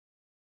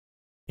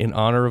in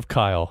honor of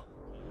Kyle,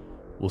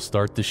 we'll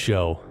start the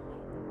show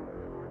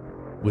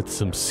with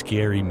some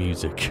scary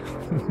music.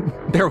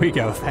 There we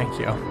go. Thank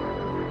you.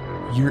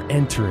 You're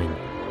entering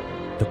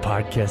the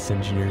Podcast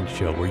Engineering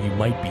Show where you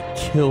might be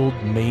killed,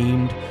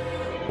 maimed,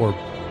 or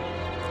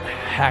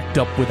hacked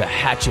up with a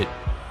hatchet.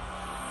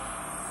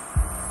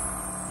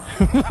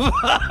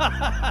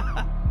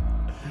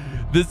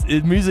 This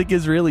music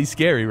is really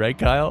scary, right,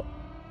 Kyle?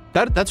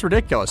 That's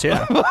ridiculous,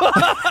 yeah.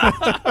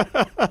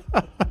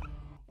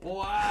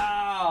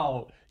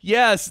 Wow.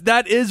 Yes,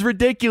 that is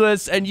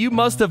ridiculous, and you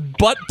must have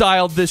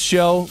butt-dialed this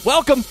show.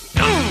 Welcome.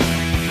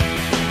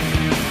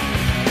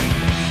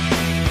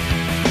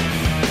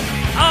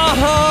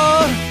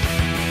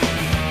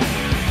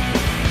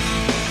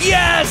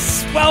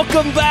 Yes!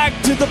 Welcome back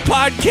to the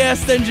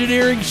Podcast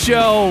Engineering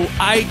Show.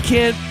 I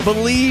can't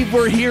believe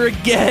we're here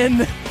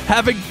again,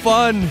 having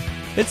fun.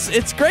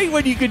 It's great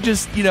when you could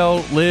just,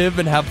 live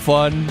and have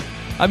fun.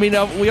 I mean,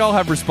 we all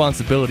have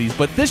responsibilities,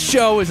 but this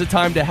show is a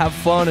time to have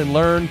fun and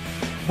learn.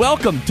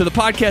 Welcome to the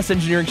Podcast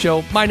Engineering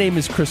Show. My name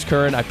is Chris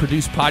Curran. I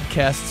produce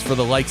podcasts for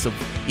the likes of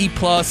E+,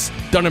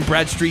 Dun &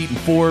 Bradstreet, and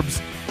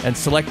Forbes, and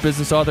select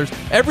business authors.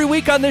 Every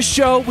week on this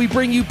show, we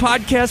bring you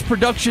podcast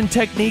production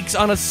techniques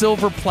on a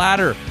silver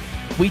platter.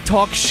 We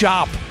talk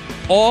shop,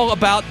 all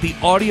about the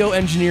audio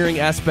engineering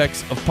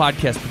aspects of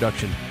podcast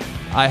production.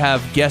 I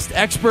have guest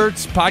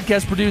experts,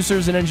 podcast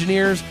producers, and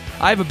engineers.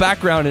 I have a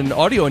background in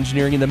audio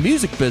engineering in the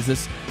music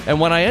business, and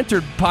when I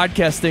entered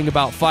podcasting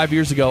about 5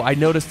 years ago, I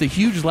noticed a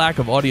huge lack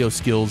of audio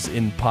skills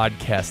in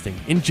podcasting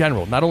in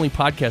general. Not only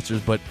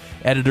podcasters, but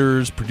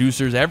editors,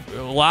 producers, a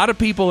lot of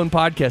people in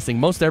podcasting,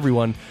 most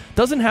everyone,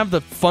 doesn't have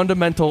the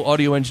fundamental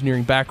audio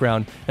engineering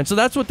background, and so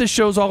that's what this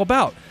show's all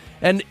about.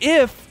 And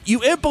if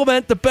you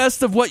implement the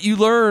best of what you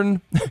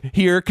learn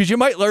here, because you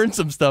might learn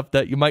some stuff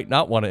that you might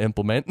not want to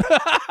implement,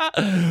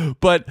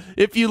 but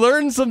if you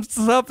learn some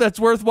stuff that's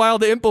worthwhile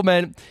to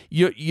implement,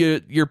 your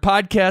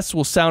podcasts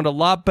will sound a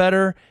lot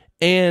better,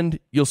 and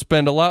you'll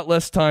spend a lot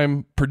less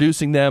time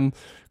producing them.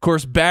 Of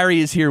course, Barry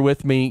is here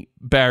with me.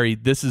 Barry,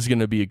 this is going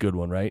to be a good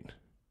one, right?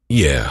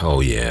 Yeah. Oh,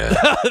 yeah.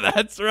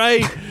 That's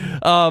right.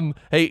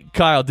 Hey,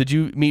 Kyle, did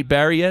you meet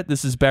Barry yet?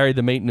 This is Barry,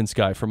 the maintenance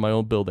guy from my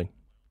old building.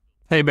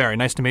 Hey, Barry,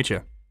 nice to meet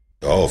you.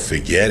 Oh,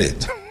 forget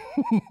it.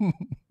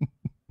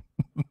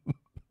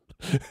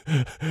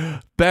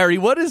 Barry,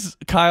 what is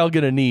Kyle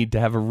going to need to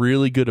have a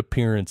really good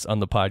appearance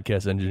on the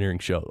Podcast Engineering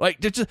Show? Like,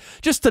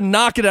 just to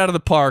knock it out of the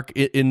park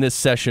in this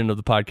session of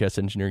the Podcast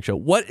Engineering Show,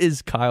 what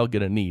is Kyle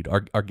going to need,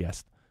 our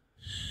guest?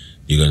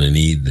 You're going to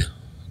need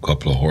a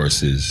couple of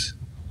horses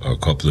or a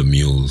couple of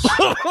mules.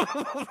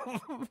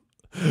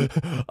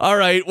 All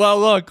right, well,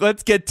 look,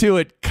 let's get to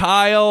it.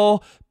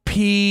 Kyle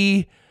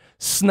P.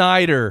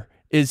 Snyder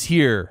is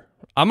here.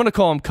 I'm going to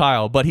call him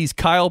Kyle, but he's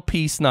Kyle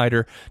P.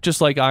 Snyder,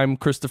 just like I'm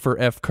Christopher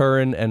F.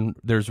 Curran, and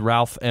there's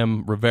Ralph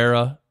M.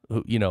 Rivera.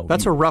 Who,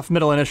 That's a rough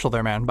middle initial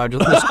there, man. But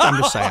I'm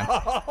just saying.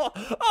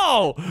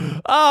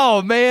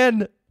 Oh,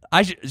 man.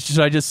 Should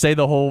I just say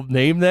the whole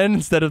name then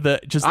instead of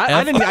the just?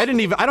 I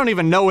don't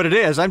even know what it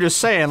is. I'm just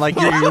saying, like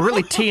you're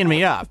really teeing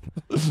me up.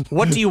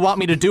 What do you want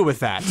me to do with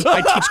that?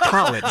 I teach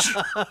college.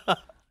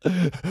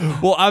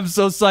 Well, I'm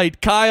so psyched.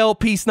 Kyle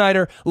P.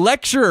 Snyder,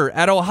 lecturer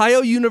at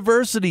Ohio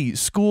University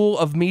School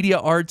of Media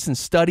Arts and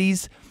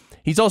Studies.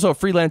 He's also a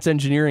freelance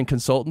engineering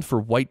consultant for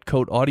White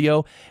Coat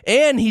Audio,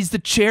 and he's the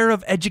chair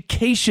of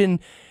education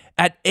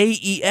at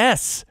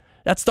AES.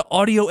 That's the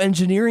Audio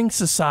Engineering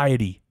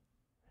Society.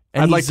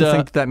 And I'd like to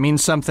think that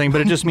means something, but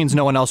it just means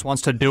no one else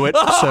wants to do it.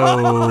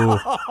 So,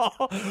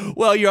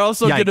 well, you're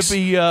also going to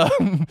be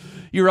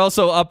you're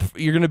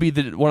going to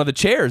be one of the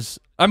chairs.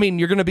 I mean,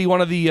 you're going to be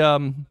one of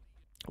the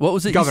what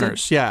was it?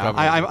 Governors, yeah.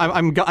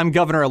 I'm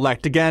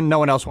governor-elect. Again, no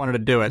one else wanted to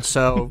do it.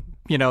 So,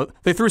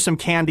 they threw some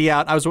candy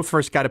out. I was the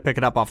first guy to pick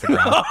it up off the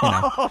ground.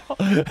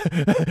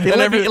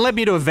 It led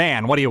me to a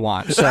van. What do you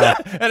want? So,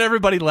 and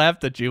everybody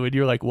laughed at you, and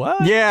you're like,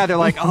 what? Yeah, they're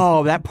like,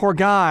 oh, that poor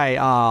guy.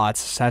 Oh,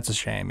 that's a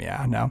shame.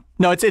 Yeah,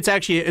 no, it's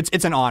actually,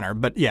 it's an honor,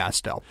 but yeah,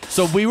 still.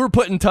 So we were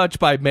put in touch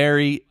by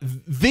Mary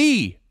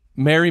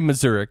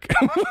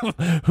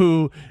Mazurek,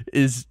 who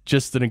is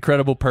just an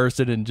incredible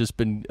person and just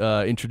been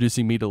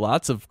introducing me to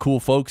lots of cool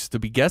folks to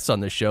be guests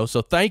on this show.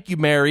 So thank you,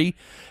 Mary.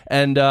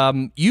 And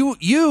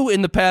you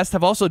in the past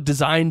have also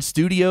designed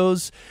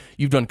studios.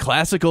 You've done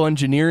classical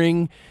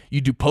engineering.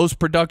 You do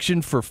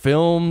post-production for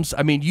films.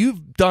 I mean,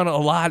 you've done a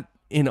lot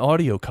in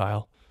audio,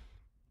 Kyle.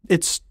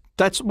 That's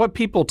what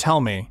people tell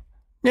me.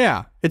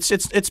 Yeah,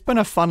 it's been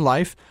a fun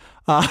life.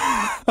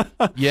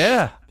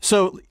 Yeah.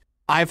 So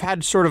I've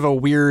had sort of a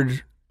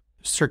weird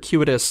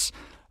circuitous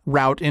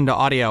route into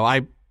audio.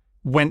 I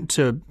went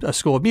to a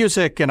school of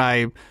music and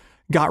I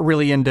got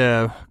really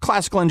into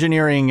classical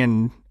engineering,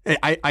 and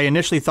I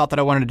initially thought that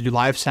I wanted to do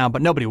live sound,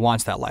 but nobody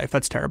wants that life.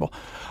 That's terrible.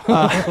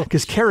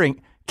 Because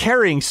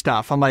carrying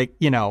stuff, I'm like,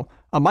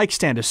 a mic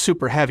stand is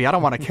super heavy. I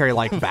don't want to carry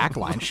like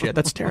backline shit.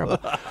 That's terrible.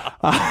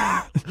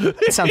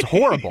 It sounds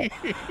horrible.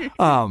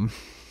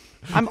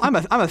 I'm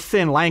a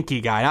thin,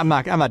 lanky guy. I'm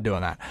not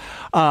doing that.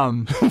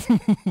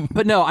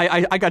 But no,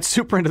 I got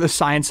super into the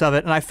science of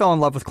it, and I fell in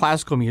love with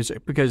classical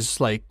music because,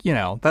 like, you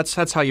know,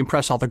 that's how you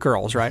impress all the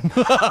girls, right?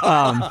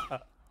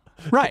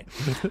 Right.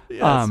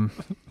 Yes.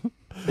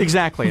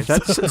 Exactly.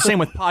 That's the same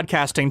with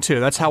podcasting too.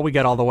 That's how we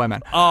get all the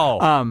women.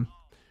 Oh.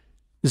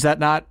 Is that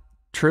not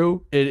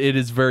true? It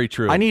is very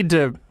true.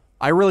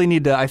 I really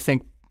need to, I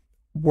think,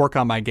 work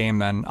on my game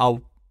then.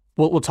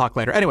 We'll talk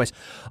later. Anyways.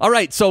 All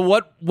right. So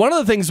one of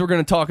the things we're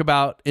going to talk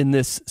about in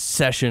this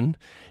session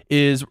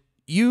is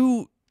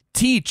you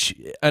teach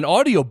an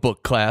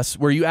audiobook class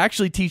where you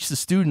actually teach the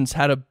students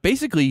how to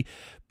basically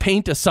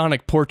paint a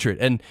sonic portrait.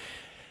 And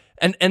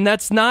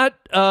that's not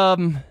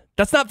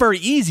very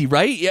easy,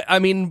 right? I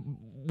mean,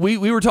 we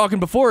were talking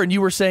before and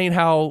you were saying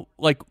how,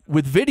 like,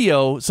 with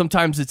video,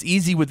 sometimes it's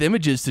easy with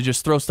images to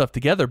just throw stuff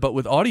together, but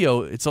with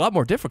audio, it's a lot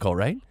more difficult,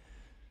 right?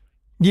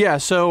 Yeah.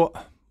 So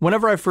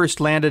whenever I first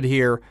landed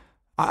here,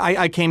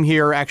 I came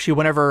here actually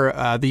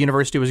whenever the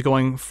university was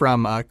going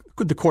from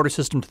the quarter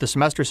system to the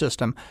semester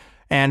system,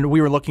 and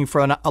we were looking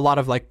for a lot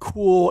of like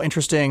cool,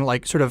 interesting,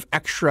 like sort of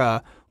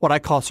extra, what I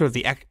call sort of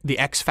the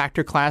X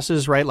factor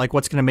classes, right? Like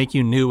what's going to make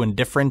you new and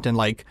different and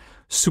like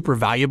super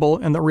valuable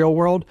in the real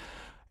world.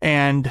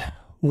 And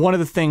one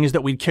of the things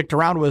that we kicked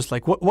around was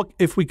like, what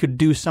if we could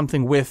do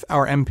something with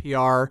our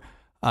NPR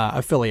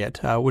affiliate,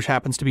 which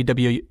happens to be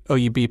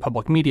WOUB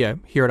Public Media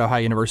here at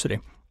Ohio University.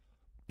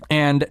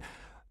 And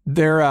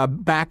there,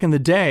 back in the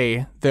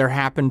day, there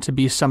happened to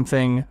be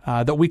something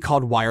that we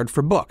called Wired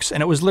for Books.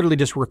 And it was literally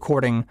just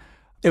recording.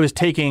 It was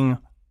taking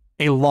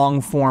a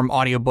long form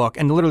audiobook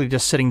and literally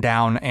just sitting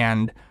down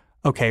and,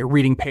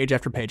 reading page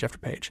after page after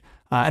page.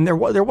 And there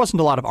wasn't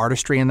a lot of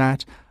artistry in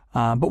that.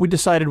 But we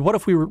decided, what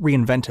if we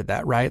reinvented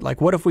that, right?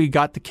 Like, what if we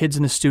got the kids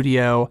in the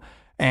studio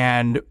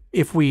and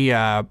if we,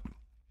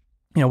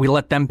 we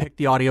let them pick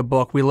the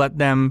audiobook, we let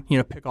them,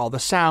 pick all the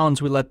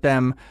sounds, we let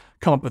them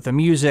come up with the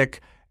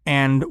music,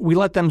 and we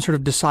let them sort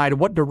of decide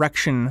what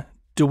direction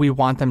do we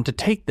want them to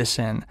take this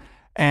in.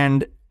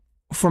 And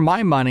for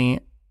my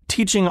money,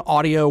 teaching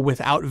audio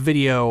without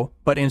video,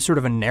 but in sort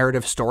of a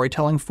narrative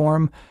storytelling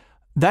form,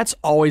 that's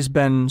always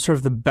been sort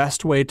of the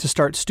best way to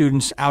start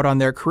students out on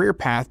their career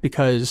path,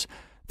 because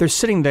they're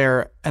sitting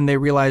there and they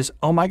realize,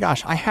 oh my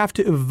gosh, I have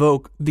to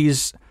evoke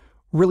these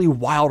really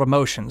wild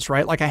emotions,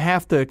 right? Like I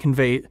have to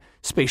convey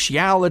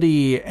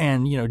spatiality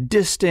and,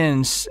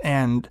 distance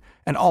and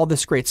all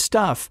this great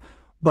stuff,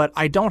 but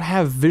I don't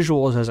have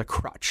visuals as a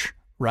crutch,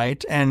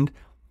 right? And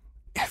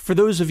for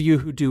those of you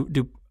who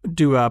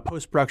do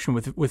post-production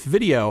with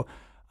video,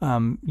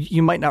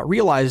 you might not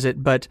realize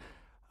it, but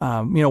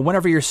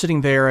whenever you're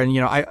sitting there and,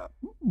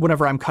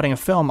 whenever I'm cutting a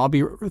film, I'll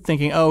be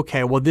thinking,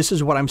 okay, well, this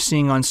is what I'm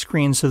seeing on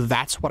screen, so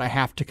that's what I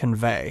have to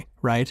convey,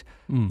 right?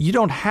 You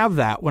don't have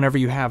that whenever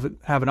you have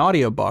an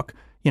audiobook.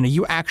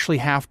 You actually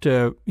have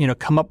to,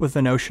 come up with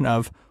the notion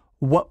of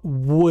what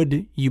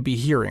would you be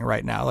hearing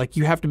right now? Like,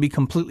 you have to be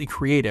completely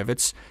creative.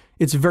 It's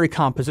very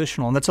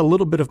compositional, and that's a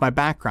little bit of my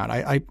background.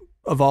 I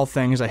of all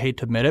things, I hate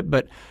to admit it,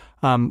 but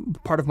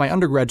part of my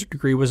undergraduate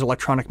degree was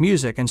electronic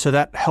music, and so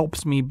that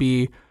helps me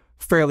be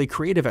fairly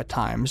creative at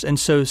times. And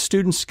so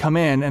students come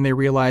in and they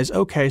realize,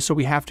 okay, so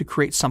we have to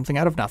create something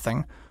out of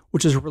nothing,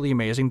 which is really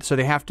amazing. So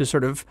they have to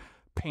sort of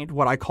paint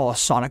what I call a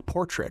sonic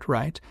portrait,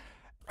 right?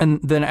 And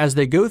then as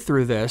they go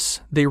through this,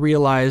 they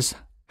realize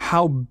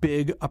how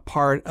big a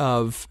part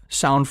of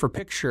sound for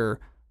picture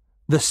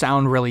the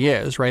sound really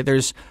is, right?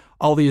 There's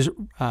all these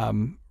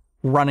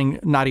running,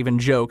 not even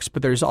jokes,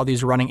 but there's all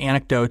these running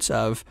anecdotes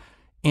of,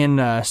 in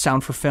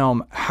sound for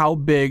film, how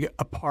big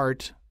a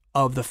part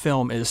of the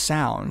film is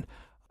sound.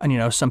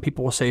 And, some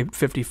people will say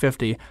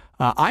 50-50.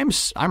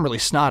 I'm really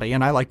snotty,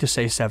 and I like to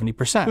say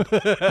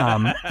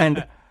 70%.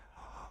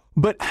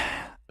 But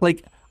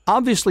like,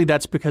 obviously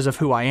that's because of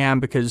who I am,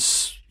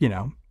 because,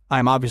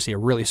 I'm obviously a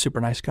really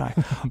super nice guy.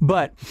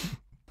 But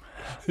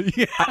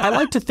yeah. I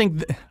like to think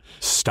that,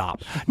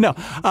 stop. No,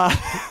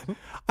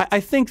 I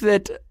think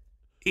that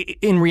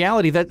in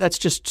reality, that's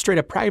just straight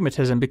up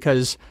pragmatism,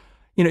 because,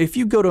 if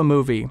you go to a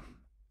movie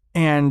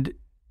and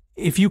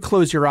if you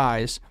close your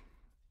eyes,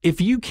 if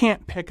you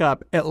can't pick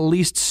up at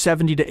least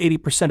 70 to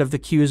 80% of the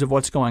cues of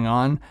what's going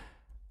on,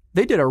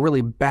 they did a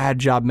really bad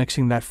job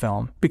mixing that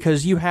film,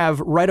 because you have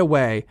right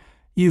away,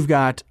 you've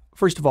got,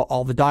 first of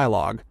all the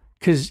dialogue,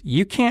 because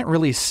you can't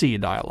really see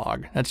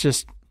dialogue. That's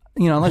just,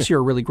 unless you're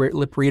a really great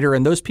lip reader,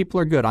 and those people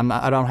are good.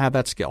 I don't have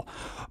that skill.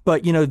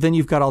 But, then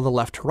you've got all the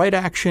left to right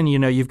action,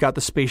 you've got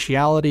the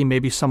spatiality.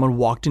 Maybe someone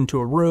walked into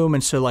a room,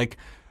 and so like,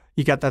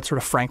 you got that sort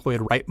of Frank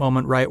Lloyd Wright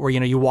moment, right, where,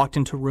 you walked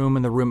into a room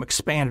and the room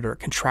expanded or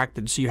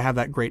contracted, so you have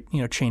that great,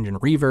 change in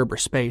reverb or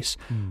space.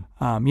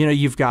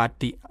 You've got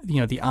the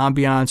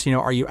ambiance,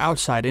 are you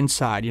outside,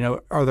 inside,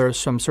 are there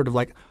some sort of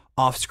like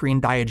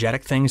off-screen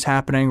diegetic things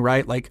happening,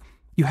 right? Like,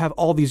 you have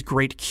all these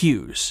great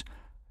cues.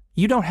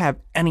 You don't have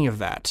any of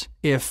that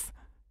if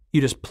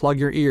you just plug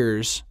your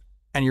ears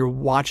and you're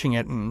watching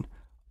it and,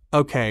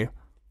 okay,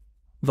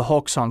 the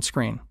Hulk's on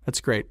screen. That's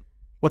great.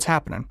 What's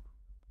happening?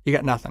 You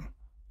got nothing.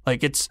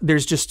 Like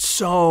there's just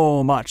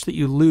so much that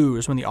you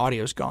lose when the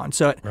audio's gone.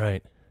 So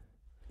right.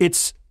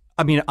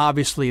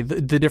 Obviously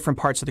the different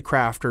parts of the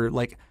craft are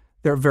like,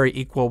 they're very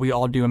equal. We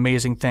all do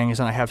amazing things,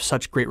 and I have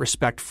such great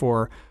respect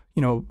for,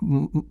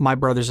 my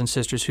brothers and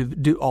sisters who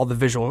do all the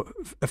visual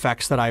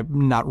effects that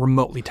I'm not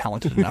remotely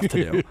talented enough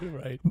to do.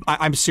 Right.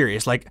 I'm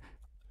serious. Like,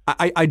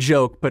 I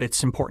joke, but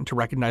it's important to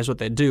recognize what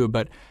they do.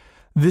 But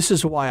this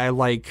is why I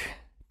like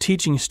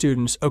teaching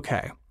students,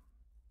 okay,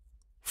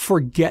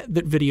 forget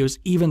that video's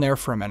even there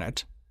for a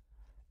minute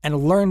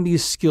and learn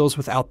these skills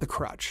without the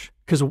crutch.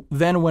 Because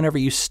then whenever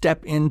you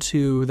step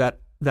into that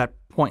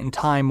point in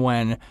time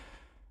when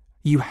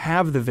you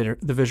have the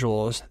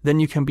visuals, then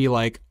you can be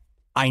like,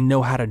 I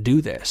know how to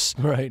do this.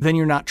 Right. Then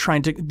you're not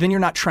trying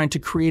to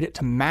create it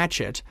to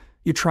match it.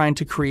 You're trying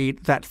to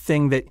create that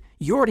thing that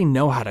you already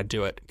know how to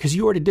do it because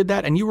you already did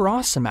that and you were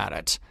awesome at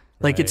it.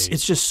 Like Right.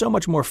 it's just so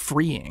much more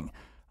freeing.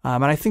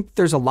 And I think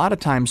there's a lot of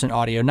times in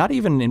audio, not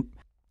even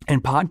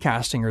in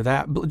podcasting or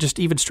that, but just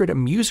even straight up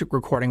music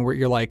recording where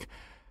you're like,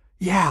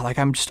 yeah, like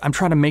I'm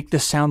trying to make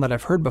this sound that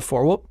I've heard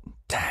before. Well,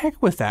 to heck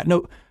with that.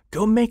 No,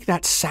 go make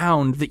that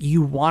sound that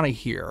you want to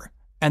hear,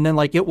 and then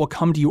like it will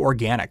come to you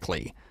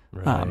organically.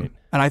 Right.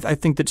 And I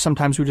think that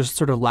sometimes we just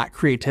sort of lack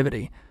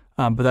creativity,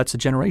 but that's a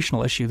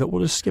generational issue that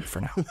we'll just skip for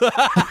now.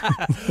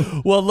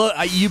 Well, look,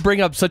 you bring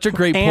up such a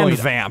great And point.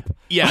 vamp.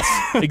 Yes,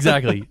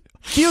 exactly.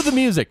 Cue the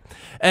music.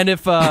 And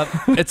if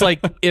it's like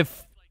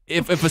if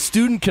a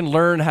student can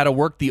learn how to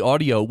work the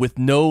audio with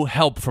no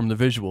help from the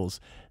visuals,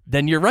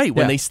 then you're right.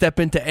 When Yeah. they step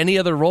into any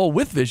other role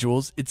with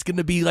visuals, it's going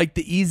to be like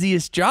the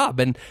easiest job.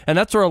 And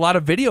that's where a lot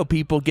of video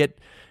people get,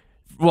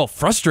 well,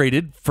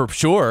 frustrated for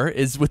sure,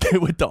 is with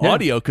the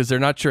audio because they're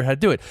not sure how to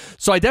do it.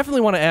 So I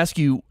definitely want to ask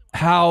you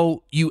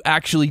how you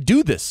actually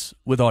do this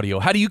with audio.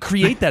 How do you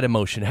create that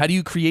emotion? How do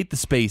you create the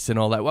space and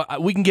all that? Well,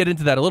 we can get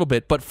into that a little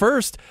bit. But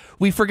first,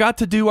 we forgot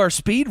to do our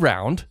speed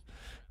round.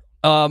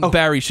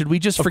 Barry, should we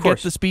just forget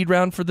course. the speed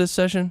round for this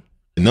session?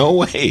 No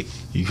way.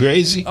 You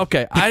crazy?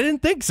 Okay, I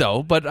didn't think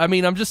so, but I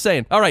mean, I'm just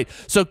saying. All right,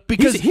 so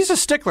because He's a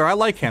stickler. I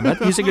like him.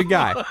 He's a good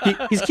guy.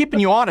 He's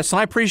keeping you honest, and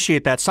I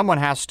appreciate that. Someone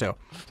has to.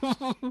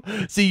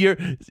 see,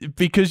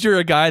 because you're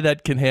a guy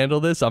that can handle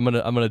this, I'm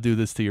gonna do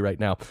this to you right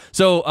now.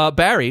 So,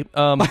 Barry,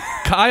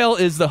 Kyle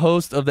is the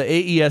host of the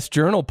AES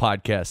Journal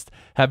Podcast.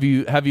 Have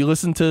you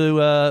listened to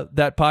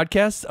that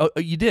podcast? Oh,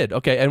 you did.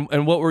 Okay,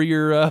 and what were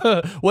your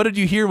what did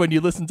you hear when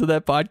you listened to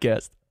that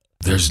podcast?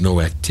 There's no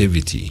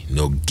activity,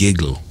 no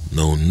giggle,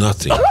 no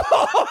nothing.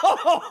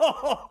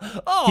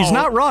 He's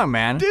not wrong,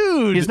 man.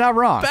 Dude, He's not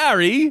wrong.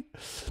 Barry.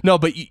 No,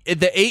 but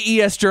the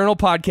AES Journal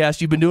Podcast,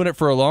 you've been doing it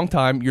for a long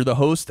time. You're the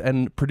host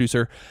and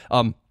producer.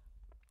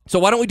 So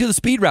why don't we do the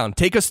speed round?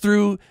 Take us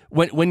through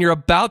when you're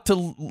about to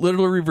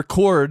literally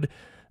record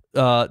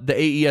the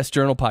AES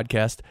Journal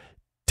Podcast.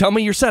 Tell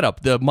me your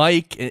setup, the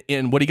mic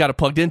and what you got it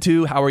plugged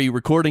into. How are you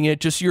recording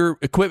it? Just your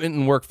equipment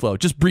and workflow.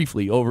 Just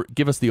briefly,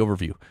 give us the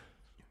overview.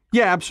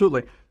 Yeah,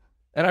 absolutely.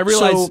 And I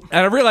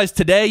realize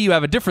today you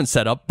have a different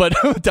setup, but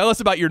tell us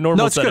about your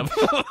normal setup.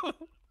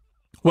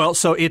 Well,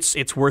 so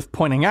it's worth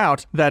pointing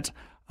out that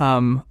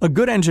a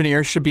good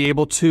engineer should be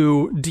able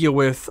to deal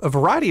with a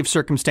variety of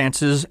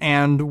circumstances,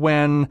 and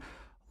when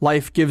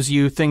life gives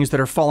you things that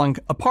are falling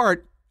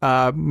apart,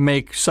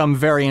 make some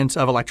variant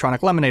of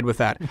electronic lemonade with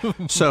that.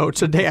 So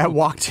today I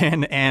walked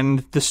in, and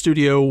the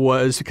studio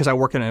was, because I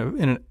work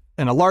in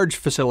a large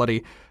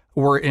facility,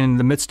 we're in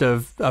the midst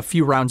of a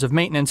few rounds of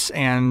maintenance,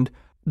 and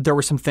there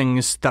were some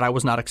things that I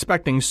was not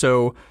expecting.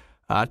 So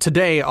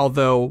today,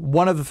 although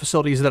one of the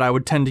facilities that I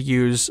would tend to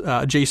use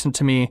adjacent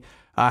to me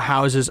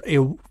houses a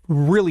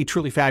really,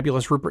 truly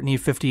fabulous Rupert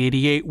Neve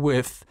 5088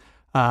 with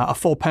a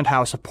full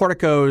penthouse of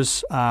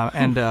porticos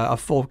and a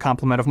full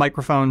complement of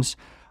microphones.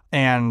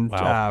 And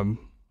Wow.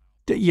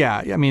 yeah,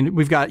 I mean,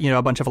 we've got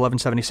a bunch of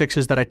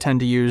 1176s that I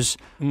tend to use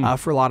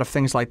for a lot of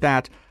things like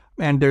that.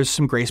 And there's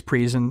some Grace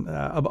Pre's and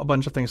a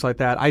bunch of things like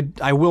that.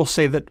 I will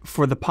say that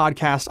for the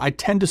podcast, I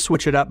tend to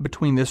switch it up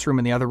between this room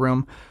and the other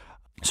room.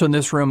 So in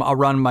this room, I'll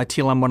run my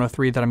TLM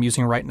 103 that I'm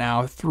using right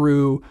now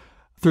through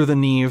the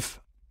Neve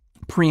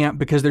preamp,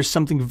 because there's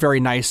something very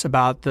nice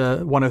about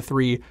the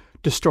 103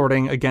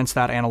 distorting against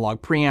that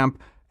analog preamp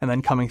and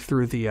then coming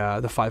through the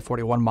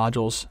 541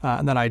 modules.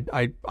 And then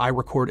I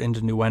record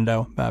into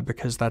Nuendo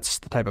because that's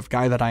the type of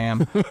guy that I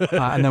am.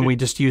 And then we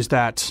just use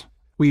that.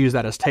 We use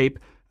that as tape.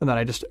 And then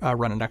I just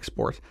run an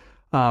export.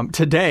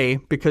 Today,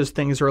 because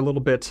things are a little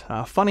bit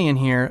funny in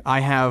here, I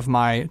have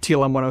my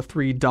TLM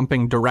 103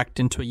 dumping direct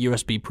into a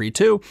USBPre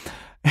 2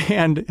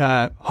 and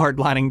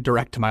hardlining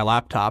direct to my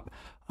laptop.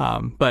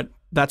 But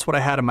that's what I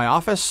had in my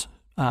office,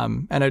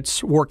 and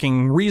it's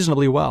working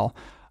reasonably well.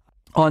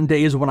 On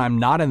days when I'm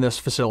not in this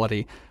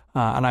facility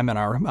and I'm in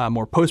our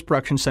more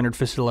post-production centered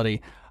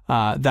facility,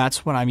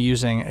 that's when I'm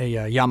using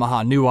a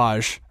Yamaha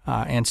Nuage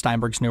and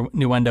Steinberg's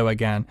Nuendo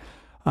again.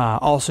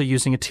 Also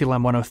using a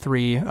TLM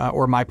 103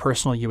 or my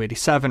personal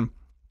U87,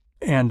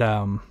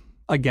 and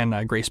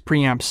again Grace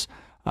preamps,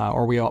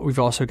 or we've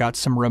also got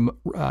some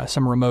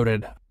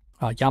remoted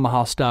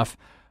Yamaha stuff,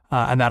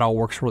 and that all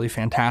works really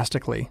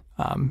fantastically.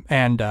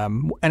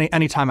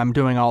 Anytime I'm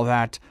doing all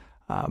that,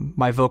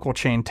 my vocal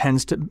chain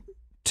tends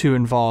to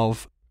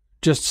involve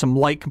just some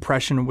light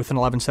compression with an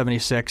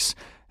 1176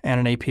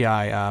 and an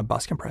API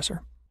bus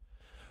compressor.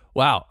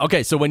 Wow.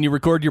 Okay, so when you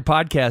record your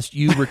podcast,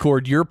 you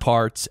record your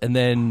parts, and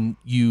then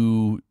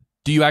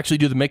do you actually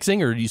do the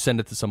mixing, or do you send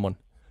it to someone?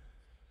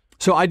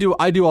 So I do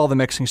all the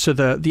mixing. So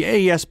the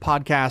AES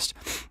podcast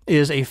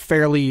is a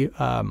fairly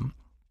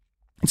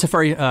it's a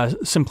very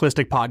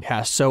simplistic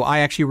podcast. So I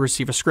actually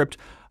receive a script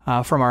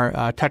from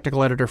our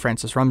technical editor,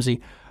 Francis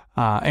Rumsey,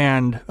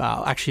 and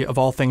actually, of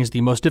all things,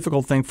 the most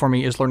difficult thing for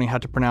me is learning how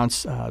to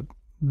pronounce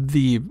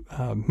the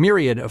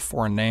myriad of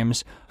foreign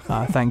names.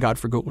 Thank God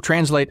for Google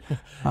Translate.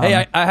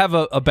 Hey, I have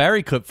a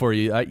Barry clip for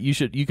you.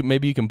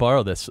 Maybe you can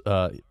borrow this,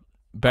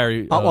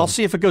 Barry. I'll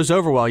see if it goes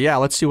over well. Yeah,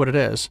 let's see what it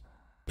is.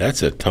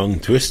 That's a tongue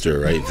twister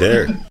right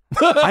there.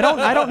 I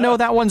don't know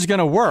that one's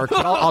gonna work,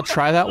 but I'll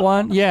try that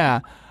one.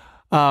 Yeah.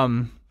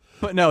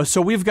 But no,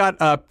 so we've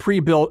got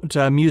pre-built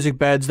music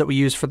beds that we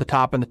use for the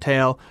top and the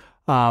tail.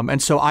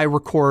 And so I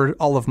record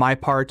all of my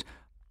part,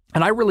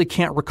 and I really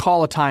can't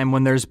recall a time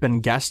when there's been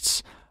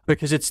guests,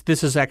 because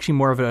this is actually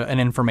more of an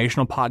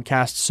informational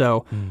podcast.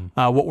 So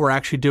what we're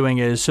actually doing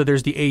is, so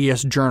there's the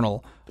AES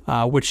Journal,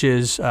 which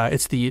is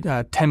it's the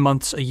 10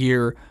 months a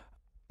year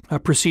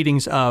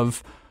proceedings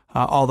of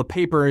all the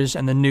papers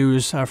and the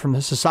news from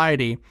the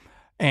society.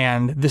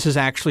 And this is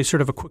actually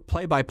sort of a quick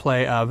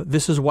play-by-play of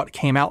this is what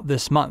came out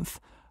this month.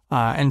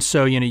 And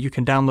so, you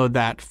can download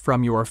that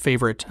from your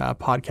favorite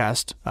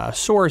podcast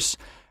source,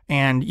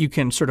 and you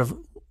can sort of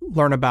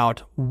learn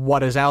about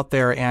what is out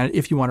there and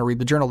if you want to read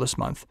the journal this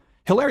month.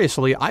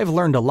 Hilariously, I've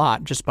learned a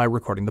lot just by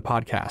recording the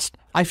podcast.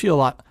 I feel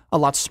a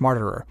lot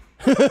smarterer.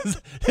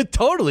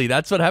 Totally.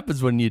 That's what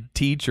happens when you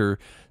teach or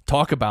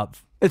talk about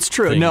It's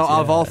true. things. No, Yeah.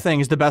 of all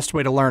things, the best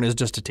way to learn is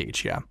just to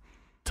teach, yeah.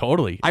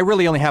 Totally. I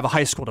really only have a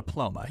high school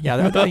diploma.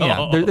 Yeah,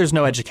 there's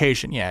no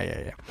education.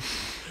 Yeah.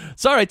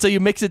 It's all right. So you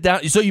mix it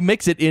down. So you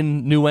mix it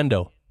in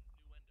Nuendo.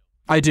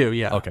 I do,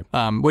 yeah. Okay.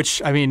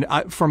 Which, I mean,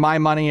 for my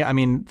money, I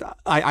mean,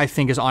 I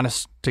think is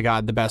honest to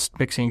God the best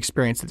mixing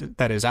experience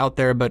that is out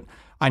there. But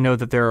I know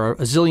that there are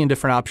a zillion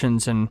different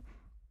options, and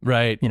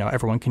right,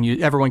 everyone can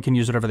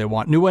use whatever they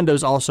want. Nuendo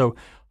is also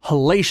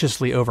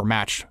hellaciously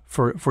overmatched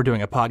for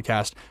doing a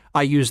podcast.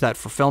 I use that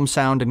for film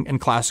sound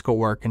and classical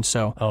work, and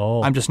so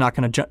I'm just not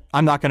going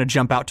to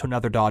jump out to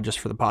another DAW just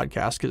for the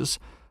podcast, because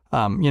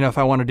if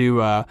I want to do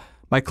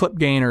my clip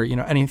gain or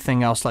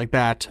anything else like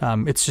that,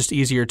 it's just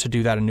easier to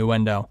do that in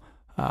Nuendo,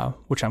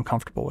 which I'm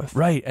comfortable with.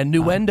 Right. And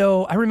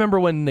Nuendo, I remember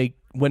when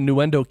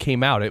Nuendo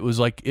came out, it was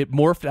like it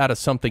morphed out of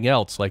something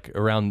else, like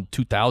around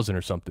 2000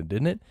 or something,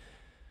 didn't it?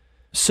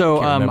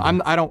 So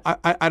I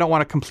don't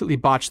want to completely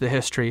botch the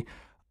history,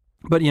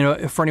 but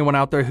for anyone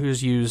out there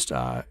who's used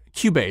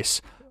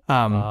Cubase,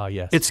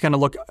 yes, it's going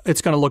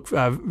to look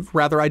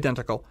rather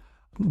identical.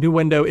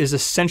 Nuendo is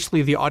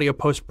essentially the audio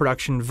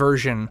post-production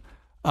version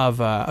of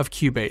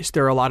Cubase.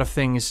 There are a lot of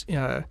things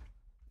in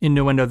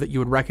Nuendo that you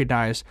would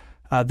recognize.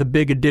 The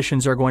big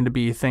additions are going to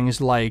be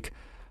things like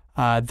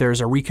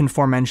there's a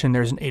reconform engine,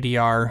 there's an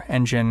ADR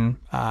engine.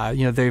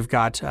 They've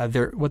got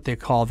what they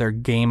call their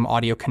game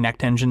audio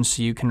connect engine,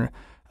 so you can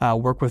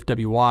work with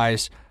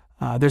WYs.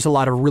 There's a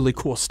lot of really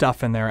cool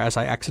stuff in there as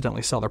I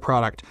accidentally sell their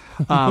product.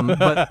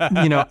 But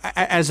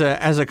as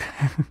a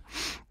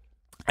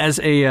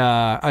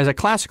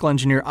classical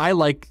engineer, I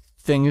like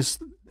things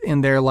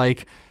in there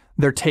like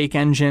their take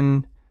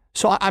engine.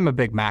 So I'm a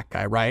big Mac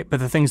guy, right? But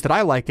the things that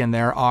I like in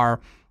there are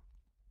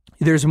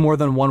there's more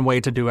than one way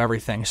to do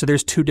everything. So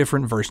there's two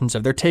different versions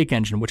of their take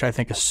engine, which I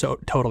think is so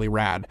totally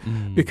rad.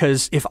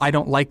 Because if I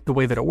don't like the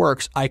way that it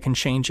works, I can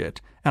change it.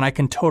 And I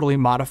can totally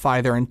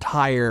modify their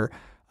entire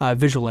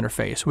visual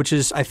interface, which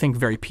is, I think,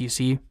 very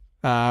PC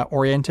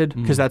oriented,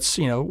 because that's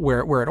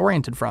where it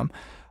oriented from.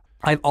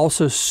 I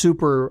also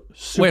super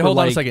wait, hold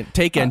on a second.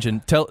 Take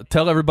engine.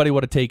 Tell everybody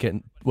what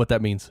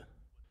that means.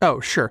 Oh,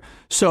 sure.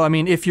 So, I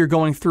mean, if you're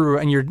going through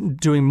and you're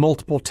doing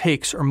multiple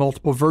takes or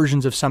multiple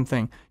versions of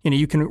something,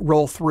 you can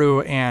roll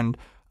through and,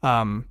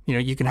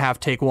 you can have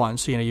take one.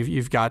 So,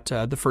 you've got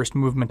the first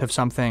movement of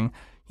something,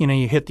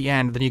 you hit the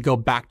end, then you go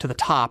back to the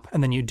top,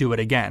 and then you do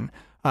it again.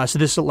 So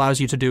this allows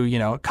you to do,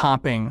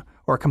 comping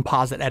or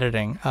composite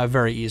editing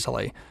very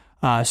easily.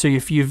 So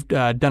if you've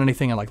done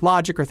anything in like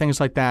Logic or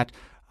things like that,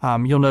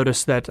 you'll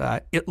notice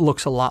that it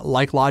looks a lot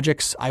like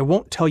Logic's. I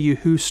won't tell you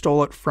who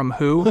stole it from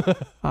who,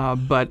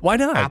 but why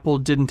not? Apple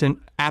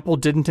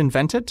didn't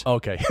invent it.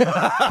 Okay.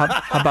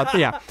 How about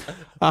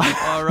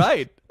all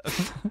right.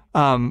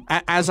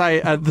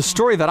 The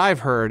story that I've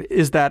heard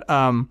is that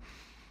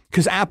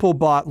because Apple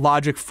bought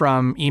Logic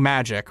from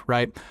eMagic,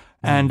 right?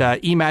 And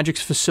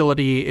eMagic's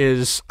facility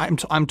is,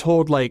 I'm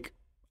told, like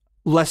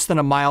less than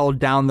a mile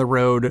down the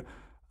road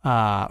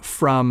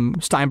from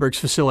Steinberg's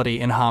facility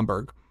in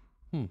Hamburg.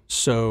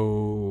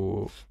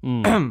 So,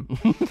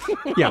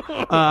 yeah.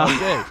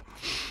 Okay.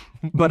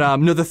 But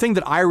no, the thing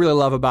that I really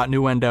love about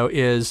Nuendo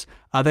is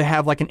they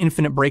have like an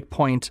infinite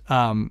breakpoint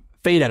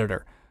fade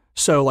editor.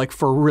 So like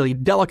for really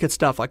delicate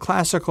stuff like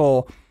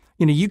classical,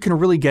 you can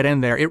really get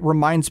in there. It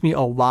reminds me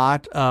a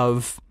lot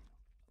of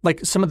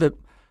like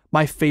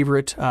my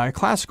favorite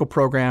classical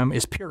program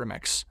is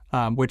Pyramix,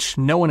 which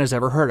no one has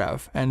ever heard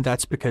of. And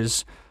that's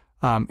because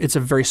it's a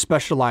very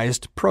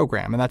specialized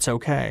program, and that's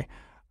okay.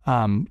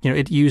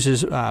 It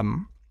uses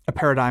a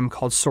paradigm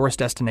called source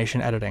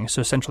destination editing.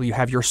 So essentially you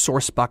have your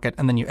source bucket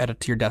and then you edit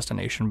to your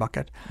destination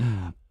bucket.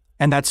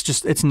 And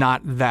it's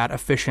not that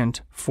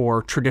efficient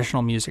for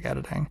traditional music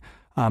editing,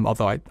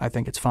 although I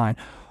think it's fine.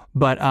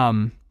 But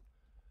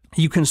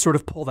you can sort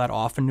of pull that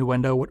off in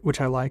Nuendo, which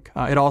I like.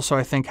 It also,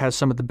 I think, has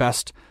some of the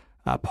best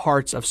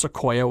parts of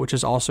Sequoia, which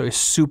is also a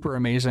super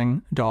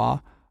amazing DAW.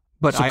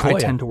 But I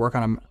tend to work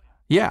on them.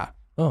 Yeah.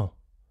 Oh,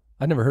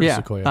 I never heard of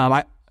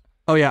Sequoia.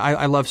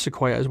 I love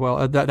Sequoia as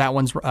well. That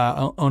one's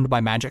owned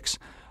by Magix.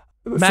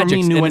 Magix. For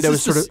me,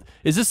 Nuendo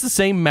is this the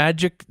same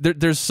Magic?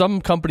 There's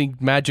some company,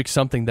 Magic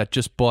something, that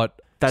just bought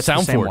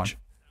SoundForge.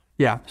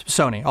 Yeah,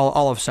 Sony.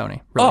 All of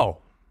Sony. Really. Oh,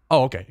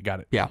 okay,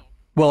 got it. Yeah.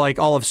 Well, like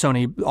all of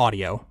Sony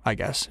Audio, I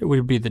guess it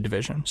would be the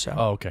division. So.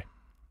 Oh, okay.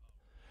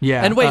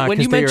 Yeah. And wait, when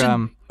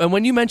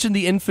you mentioned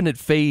the infinite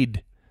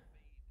fade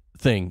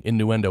thing in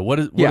Nuendo,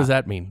 what does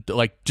that mean?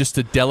 Like just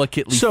to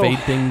delicately fade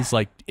things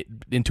like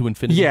into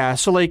infinity? Yeah.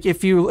 So like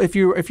if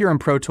you're in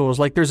Pro Tools,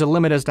 like there's a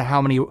limit as to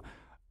how many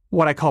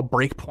what I call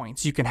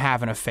breakpoints you can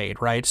have in a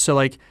fade, right? So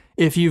like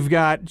if you've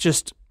got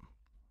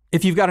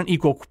an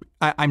equal,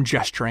 I'm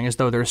gesturing as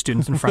though there are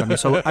students in front of me,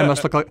 so I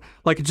must look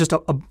like just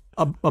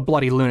a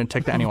bloody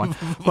lunatic to anyone.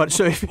 But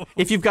so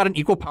if you've got an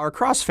equal power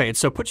crossfade,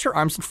 so put your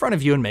arms in front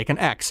of you and make an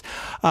X.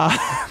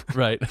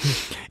 Right.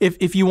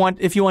 If you want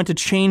to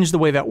change the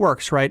way that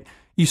works, right?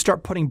 You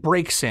start putting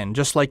breaks in,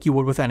 just like you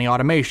would with any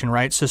automation,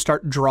 right? So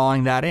start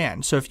drawing that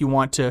in. So if you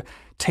want to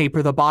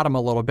taper the bottom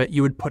a little bit,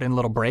 you would put in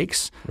little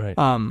breaks. Right.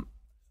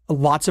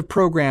 Lots of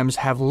programs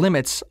have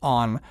limits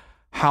on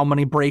how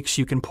many breaks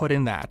you can put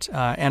in that.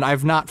 And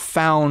I've not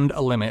found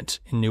a limit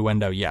in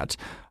Nuendo yet.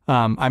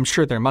 I'm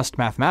sure there must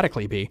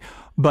mathematically be,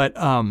 but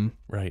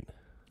right.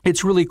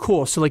 It's really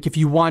cool. So like if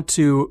you want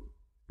to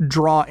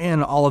draw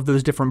in all of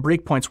those different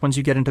breakpoints once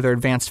you get into their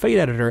advanced fade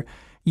editor,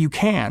 you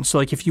can. So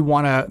like if you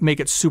want to make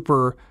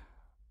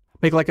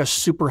like a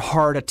super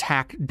hard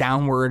attack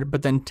downward,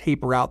 but then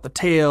taper out the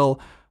tail,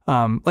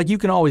 like you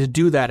can always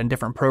do that in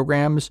different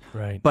programs,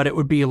 right? But it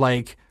would be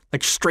like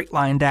straight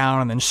line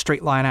down and then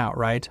straight line out,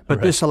 right?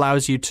 But this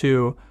allows you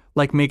to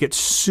like make it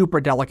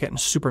super delicate and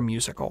super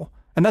musical.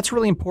 And that's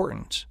really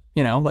important,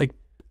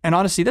 and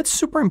honestly, that's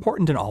super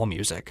important in all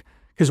music,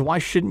 because why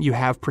shouldn't you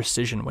have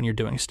precision when you're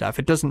doing stuff?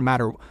 It doesn't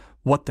matter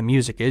what the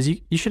music is.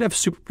 You should have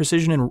super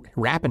precision in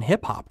rap and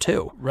hip hop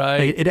too.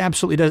 Right. Like, it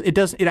absolutely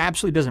does. It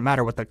absolutely doesn't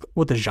matter what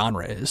the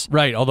genre is.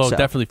 Right. Although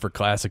definitely for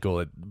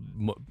classical,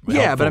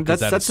 but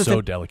that's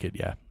so delicate.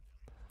 Yeah.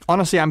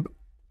 Honestly,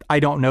 I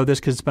don't know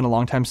this because it's been a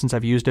long time since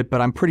I've used it, but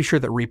I'm pretty sure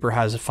that Reaper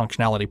has a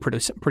functionality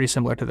pretty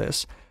similar to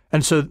this.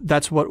 And so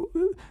that's what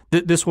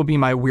this will be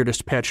my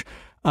weirdest pitch.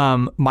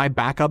 My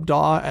backup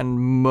DAW and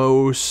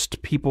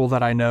most people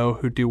that I know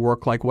who do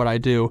work like what I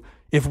do,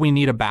 if we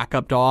need a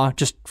backup DAW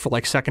just for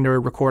like secondary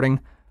recording,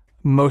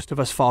 most of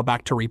us fall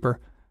back to Reaper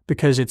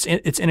because it's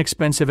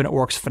inexpensive and it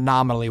works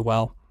phenomenally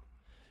well.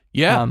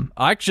 Yeah,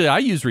 actually, I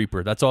use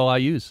Reaper. That's all I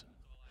use.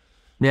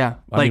 Yeah,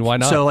 I mean, why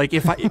not? So like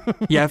if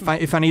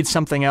I need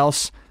something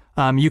else,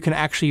 you can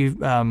actually,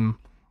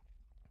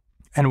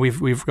 and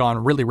we've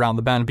gone really round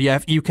the bend, but yeah,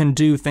 you can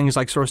do things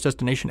like source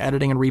destination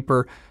editing in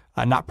Reaper.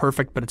 Not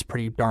perfect, but it's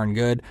pretty darn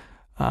good.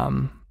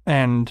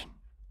 And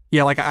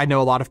yeah, like I know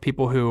a lot of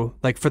people who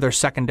like for their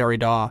secondary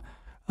DAW,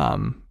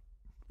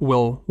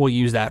 will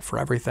use that for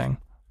everything.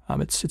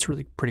 It's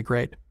really pretty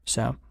great.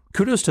 So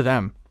kudos to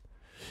them.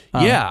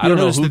 Yeah, I don't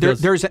know who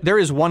there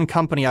is one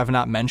company I've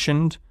not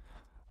mentioned,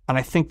 and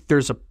I think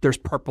there's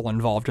purple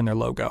involved in their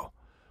logo.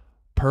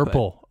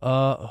 Purple.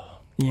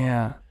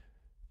 Yeah.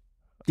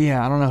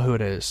 I don't know who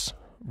it is.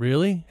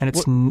 Really? And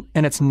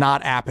it's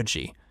not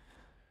Apogee.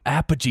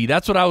 Apogee.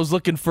 That's what I was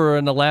looking for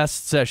in the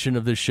last session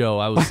of this show.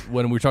 I was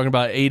when we were talking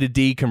about A to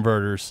D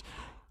converters.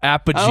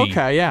 Apogee. Oh,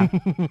 okay, yeah.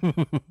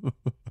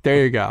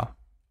 There you go.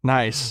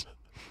 Nice.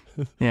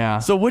 Yeah.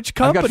 So which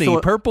company?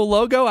 Purple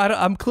logo?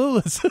 I'm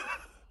clueless.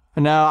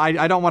 No,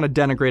 I don't want to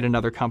denigrate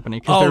another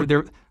company because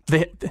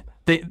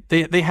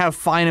they have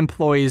fine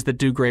employees that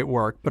do great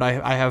work, but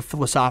I have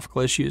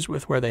philosophical issues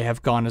with where they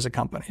have gone as a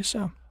company.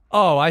 So.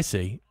 Oh, I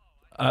see.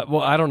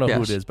 Well, I don't know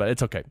who it is, but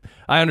it's okay.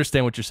 I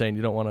understand what you're saying.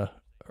 You don't want to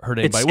hurt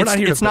anybody. We're not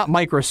here. It's not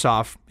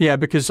Microsoft. Yeah,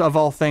 because of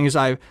all things,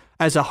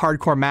 as a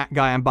hardcore Mac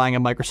guy, I'm buying a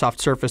Microsoft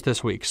Surface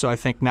this week. So I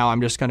think now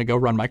I'm just going to go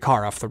run my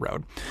car off the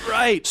road.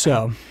 Right.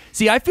 So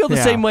see, I feel the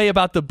same way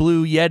about the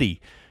Blue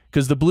Yeti,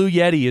 because the Blue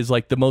Yeti is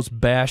like the most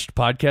bashed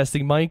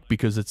podcasting mic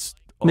because it's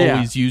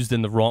always used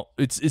in the wrong.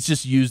 It's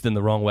just used in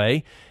the wrong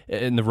way,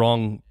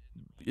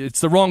 It's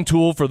the wrong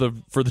tool for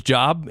the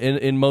job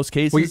in most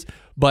cases.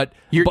 But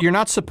you're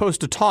not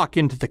supposed to talk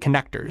into the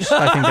connectors.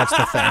 I think that's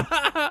the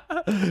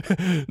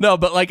thing. No,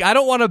 but like I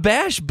don't want to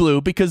bash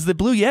Blue because the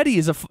Blue Yeti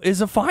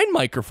is a fine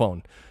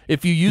microphone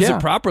if you use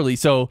it properly.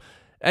 So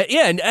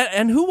Yeah,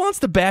 and who wants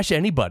to bash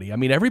anybody? I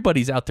mean,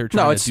 everybody's out there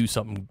trying to do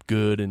something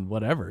good and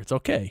whatever. It's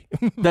okay.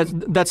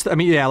 That's. I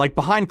mean, yeah, like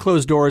behind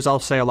closed doors, I'll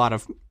say a lot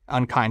of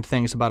unkind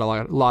things about a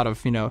lot of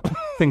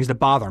things that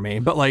bother me.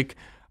 But like,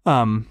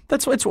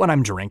 it's when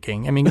I'm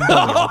drinking. I mean, don't do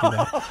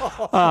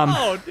that.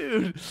 Oh,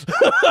 dude.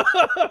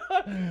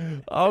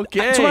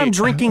 Okay. It's when I'm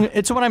drinking.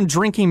 It's when I'm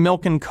drinking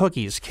milk and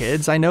cookies,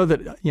 kids. I know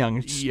that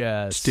young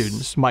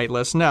students might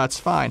listen. No, it's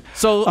fine.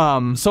 So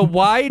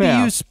why do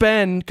you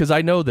spend? Because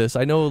I know this.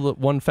 I know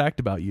one fact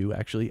about you,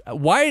 actually.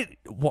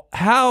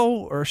 How,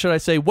 or should I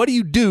say, what do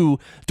you do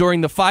during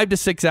the 5 to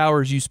 6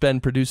 hours you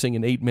spend producing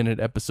an 8-minute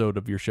episode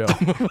of your show?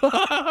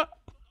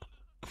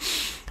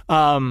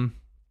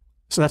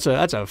 So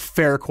that's a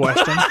fair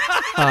question.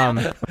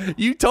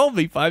 You told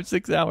me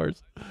 5-6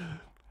 hours.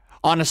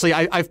 Honestly,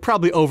 I've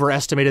probably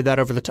overestimated that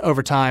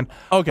over time.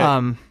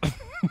 Okay.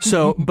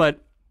 But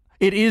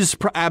it is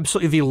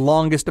absolutely the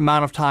longest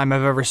amount of time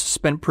I've ever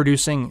spent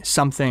producing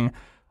something,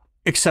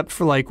 except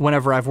for like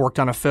whenever I've worked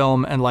on a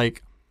film and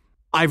like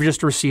I've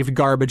just received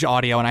garbage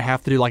audio and I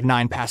have to do like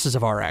 9 passes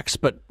of RX.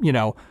 But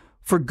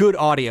for good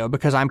audio,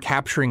 because I'm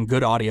capturing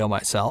good audio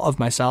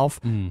myself,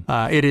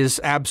 it is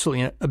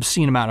absolutely an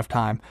obscene amount of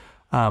time.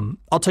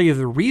 I'll tell you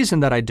the reason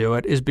that I do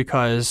it is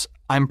because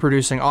I'm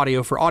producing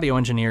audio for audio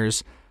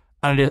engineers,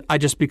 and I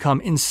just become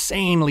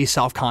insanely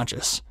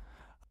self-conscious,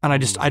 and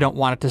I don't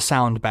want it to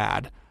sound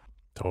bad.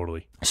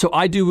 Totally. So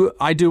I do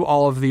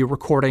all of the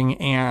recording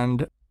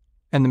and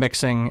the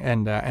mixing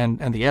and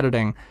the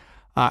editing,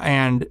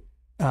 and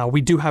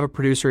we do have a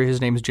producer. His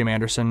name is Jim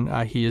Anderson.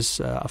 He is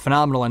a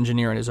phenomenal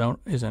engineer in his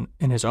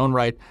own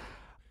right,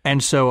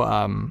 and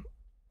so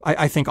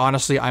I think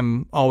honestly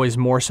I'm always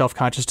more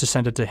self-conscious to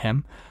send it to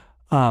him.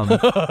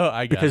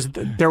 I guess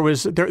there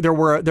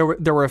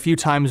were a few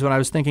times when I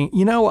was thinking,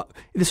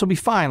 this will be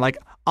fine. Like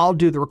I'll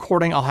do the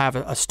recording, I'll have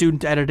a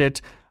student edit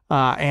it,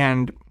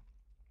 and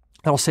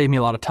that'll save me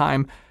a lot of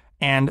time.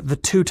 And the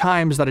 2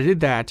 times that I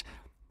did that,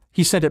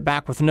 he sent it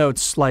back with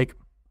notes like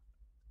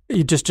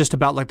just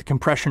about like the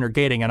compression or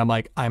gating, and I'm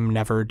like, I'm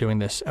never doing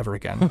this ever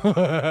again,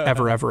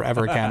 ever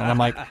again. And I'm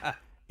like,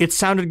 it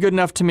sounded good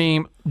enough to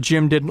me.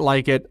 Jim didn't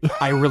like it.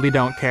 I really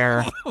don't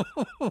care.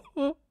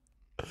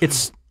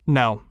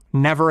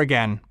 Never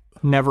again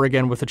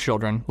with the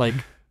children. Like,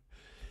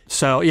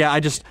 so yeah, I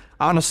just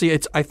honestly,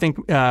 I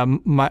think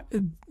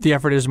the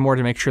effort is more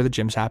to make sure that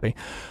Jim's happy.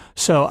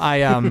 So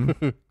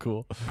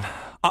cool.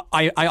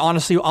 I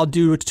honestly, I'll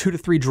do 2 to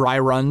 3 dry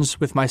runs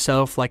with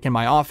myself, like in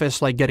my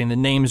office, like getting the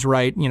names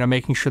right,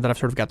 making sure that I've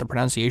sort of got the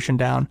pronunciation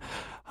down.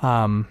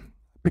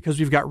 Because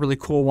we've got really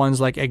cool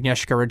ones like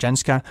Agnieszka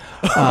Rajenska.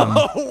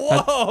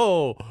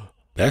 Whoa!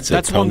 That's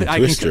a tongue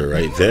twister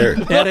right there.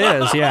 It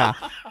is, yeah.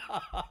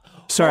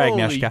 Sorry,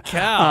 Holy Agnieszka.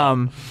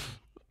 Cow.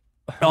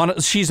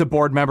 She's a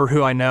board member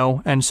who I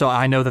know, and so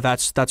I know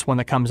that's one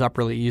that comes up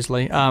really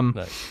easily.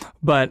 Nice.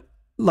 But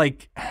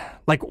like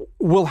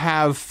we'll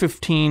have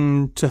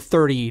 15 to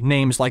 30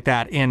 names like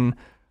that in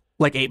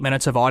like 8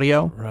 minutes of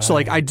audio. Right. So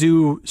like I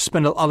do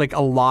spend a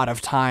lot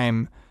of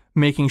time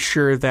making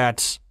sure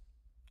that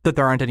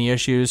there aren't any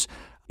issues.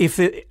 If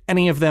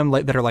any of them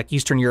that are like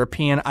Eastern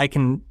European, I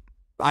can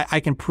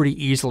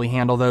pretty easily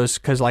handle those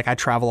because like I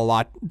travel a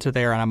lot to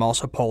there, and I'm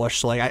also Polish,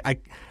 so like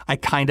I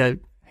kind of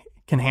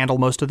can handle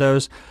most of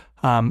those.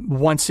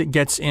 Once it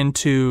gets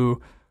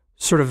into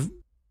sort of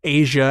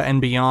Asia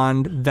and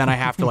beyond, then I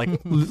have to like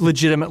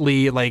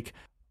legitimately like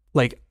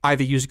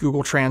either use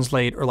Google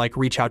Translate or like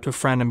reach out to a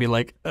friend and be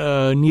like,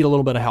 need a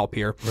little bit of help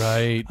here.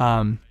 Right.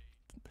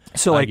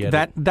 So like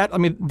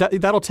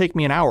that'll take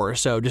me an hour or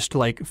so just to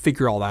like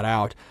figure all that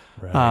out.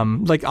 Right.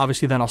 Like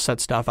obviously then I'll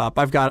set stuff up.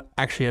 I've got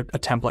actually a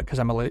template because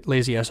I'm a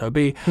lazy SOB.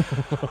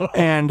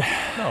 And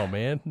no,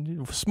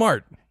 man,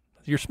 smart.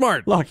 You're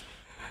smart. Look,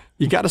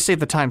 you got to save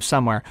the time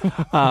somewhere.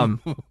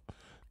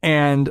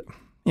 And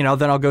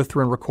then I'll go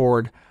through and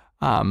record.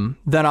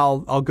 Then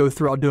I'll go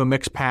through. I'll do a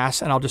mix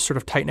pass, and I'll just sort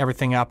of tighten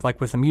everything up,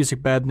 like with the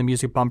music bed and the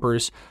music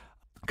bumpers,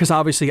 because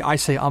obviously I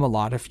say a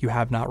lot if you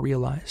have not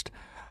realized.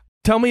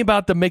 Tell me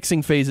about the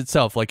mixing phase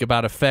itself, like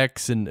about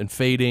effects and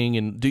fading,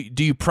 and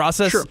do you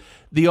process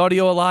the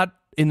audio a lot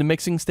in the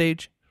mixing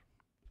stage?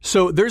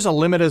 So there's a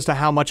limit as to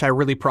how much I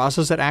really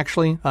process it.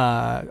 Actually,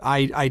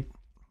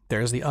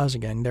 there's the us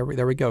again. There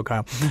we go,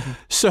 Kyle.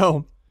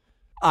 So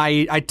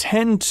I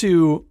tend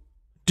to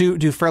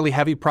do fairly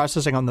heavy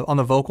processing on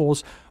the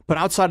vocals, but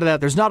outside of that,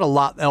 there's not a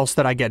lot else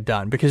that I get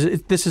done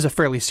because this is a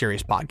fairly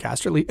serious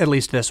podcast, or at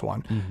least this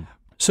one. Mm-hmm.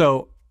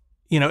 So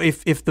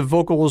if the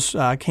vocals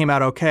came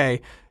out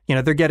okay.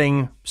 They're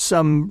getting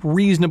some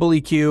reasonable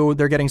EQ.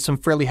 They're getting some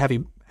fairly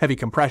heavy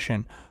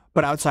compression.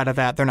 But outside of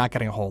that, they're not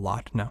getting a whole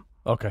lot. No.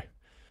 Okay.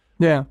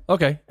 Yeah.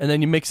 Okay. And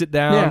then you mix it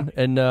down,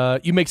 and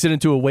you mix it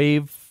into a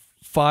WAV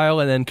file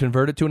and then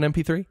convert it to an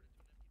MP3?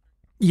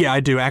 Yeah,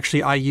 I do.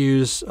 Actually, I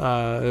use...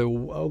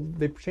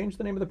 they changed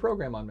the name of the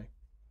program on me.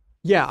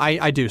 Yeah,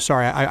 I do.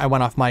 Sorry, I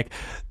went off mic.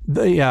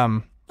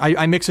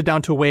 I mix it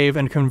down to a WAV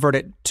and convert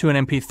it to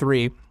an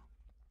MP3.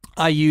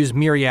 I use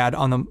Myriad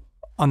on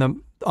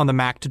the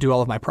Mac to do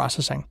all of my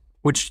processing.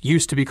 which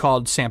used to be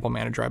called Sample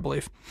Manager, I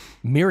believe.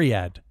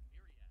 Myriad.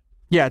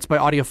 Yeah, it's by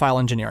Audiophile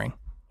Engineering.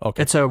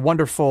 Okay. It's a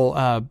wonderful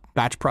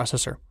batch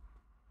processor.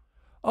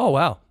 Oh,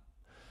 wow.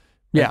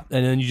 Yeah.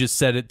 And then you just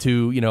set it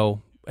to,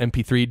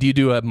 MP3. Do you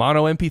do a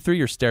mono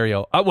MP3 or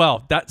stereo?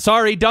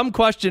 Sorry, dumb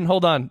question.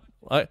 Hold on.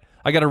 I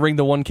got to ring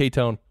the 1K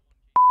tone.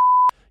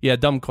 Yeah,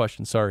 dumb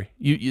question. Sorry.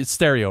 It's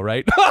stereo,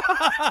 right?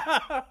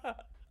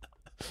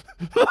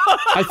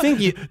 I think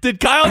you did.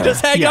 Kyle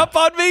just hang up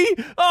on me?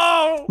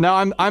 Oh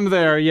no, I'm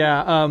there.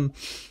 Yeah.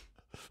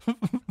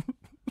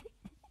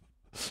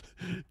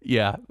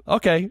 Yeah.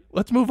 Okay.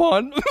 Let's move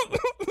on.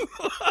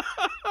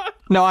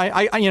 No,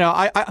 I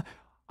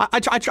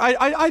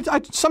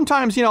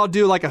sometimes I'll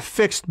do like a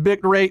fixed bit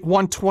rate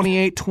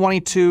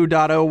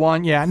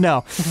 128.22.01. Yeah.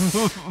 No.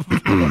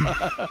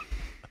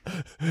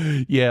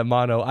 Yeah,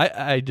 mono.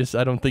 I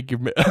don't think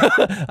you're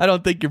I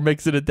don't think you're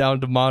mixing it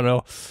down to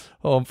mono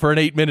for an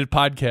 8-minute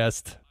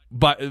podcast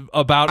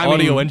about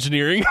audio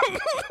engineering.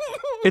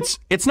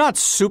 It's not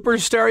super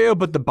stereo,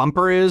 but the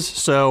bumper is.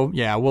 So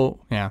yeah,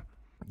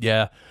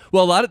 yeah.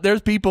 Well,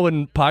 there's people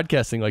in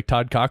podcasting like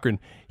Todd Cochran.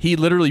 He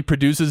literally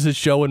produces his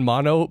show in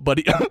mono, but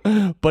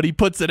he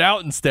puts it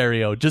out in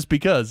stereo just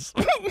because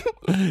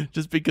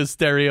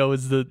stereo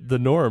is the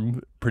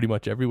norm pretty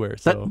much everywhere.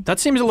 So that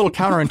seems a little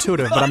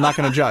counterintuitive, but I'm not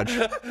going to judge.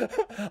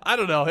 I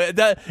don't know.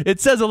 It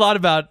says a lot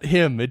about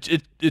him.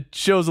 It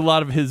shows a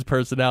lot of his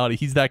personality.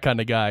 He's that kind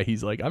of guy.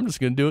 He's like, I'm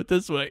just going to do it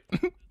this way.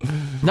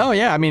 No,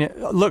 yeah. I mean,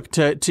 look,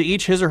 to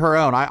each his or her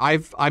own.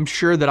 I'm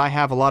sure that I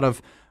have a lot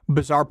of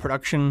bizarre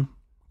production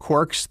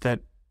quirks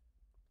that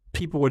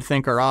people would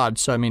think are odd.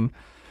 So I mean,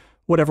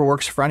 whatever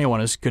works for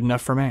anyone is good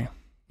enough for me.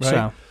 Right.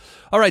 So,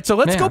 all right. So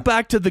let's go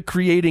back to the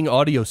creating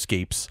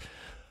audioscapes.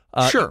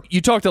 Sure.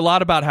 You talked a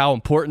lot about how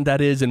important that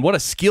is and what a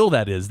skill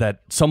that is,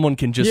 that someone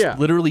can just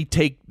literally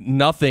take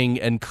nothing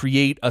and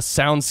create a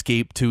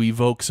soundscape to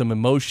evoke some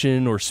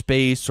emotion or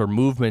space or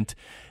movement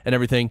and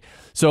everything.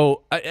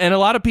 So, and a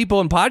lot of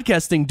people in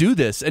podcasting do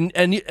this, and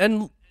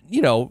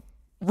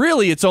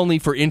really, it's only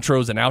for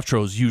intros and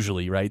outros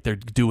usually, right? They're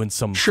doing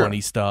some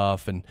funny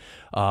stuff, and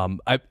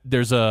I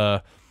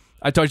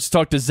just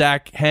talked to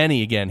Zach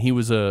Haney again. He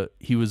was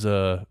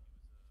a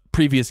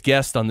previous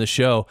guest on this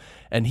show,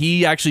 and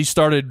he actually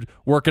started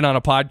working on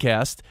a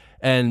podcast,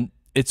 and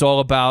it's all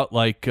about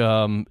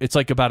it's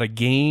like about a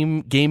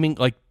gaming,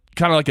 like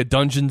kind of like a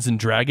Dungeons and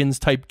Dragons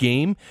type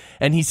game.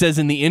 And he says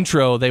in the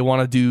intro they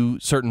want to do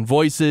certain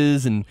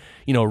voices and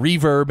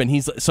reverb,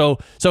 and so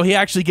he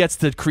actually gets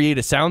to create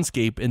a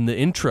soundscape in the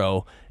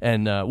intro,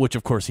 and which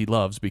of course he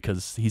loves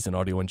because he's an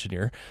audio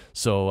engineer.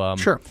 So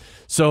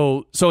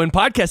So in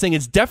podcasting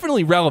it's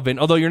definitely relevant,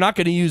 although you're not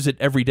going to use it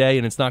every day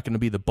and it's not going to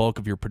be the bulk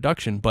of your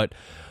production. But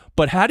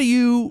how do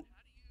you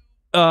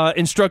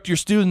instruct your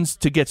students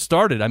to get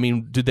started? I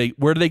mean,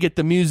 where do they get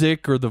the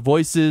music or the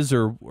voices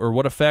or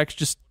what effects?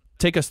 Just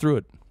take us through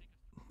it.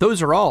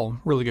 Those are all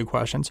really good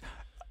questions.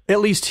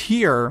 At least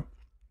here,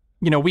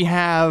 we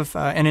have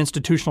an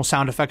institutional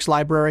sound effects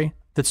library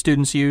that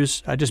students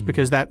use just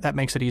because that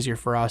makes it easier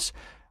for us.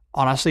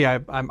 Honestly,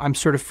 I'm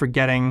sort of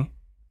forgetting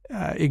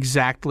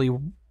exactly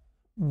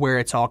where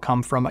it's all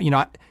come from.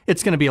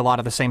 It's going to be a lot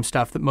of the same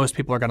stuff that most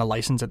people are going to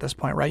license at this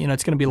point, right?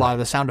 It's going to be a lot of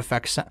the sound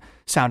effects,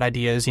 sound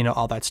ideas,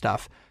 all that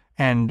stuff.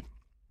 And,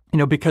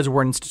 because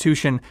we're an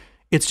institution,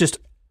 it's just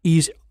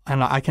easy.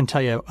 And I can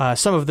tell you,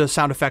 some of the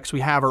sound effects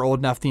we have are old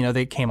enough,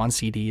 they came on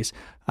CDs.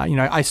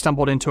 I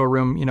stumbled into a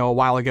room, a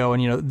while ago,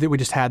 and, we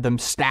just had them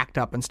stacked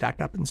up and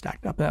stacked up and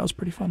stacked up. And that was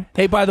pretty funny.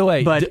 Hey, by the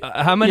way,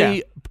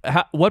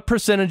 what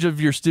percentage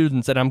of your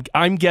students, and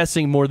I'm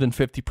guessing more than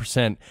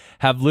 50%,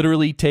 have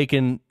literally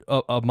taken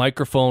a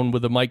microphone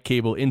with a mic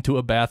cable into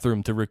a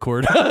bathroom to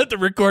record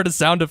a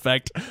sound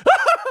effect?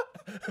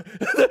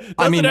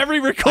 Doesn't every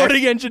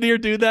recording engineer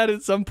do that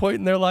at some point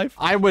in their life?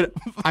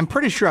 I'm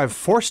pretty sure I've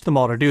forced them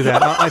all to do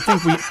that. I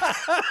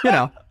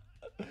think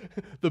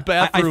the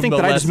bathroom. I think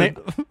that I just made.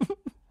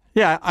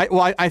 Yeah,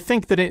 I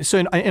think that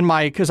in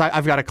my, because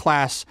I've got a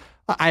class,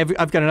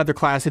 I've got another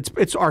class.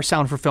 It's our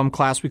sound for film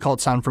class. We call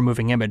it sound for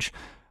moving image.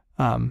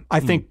 I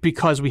think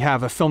because we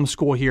have a film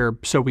school here,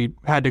 so we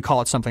had to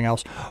call it something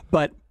else.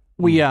 But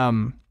we,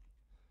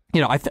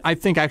 I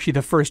think actually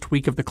the first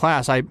week of the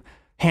class, I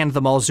hand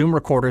them all Zoom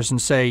recorders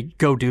and say,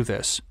 go do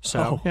this.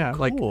 So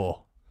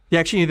cool.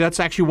 Actually, that's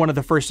actually one of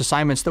the first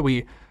assignments that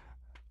we.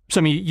 So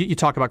I mean, you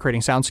talk about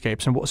creating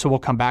soundscapes, and so we'll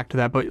come back to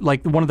that. But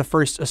one of the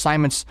first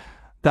assignments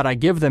that I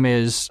give them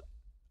is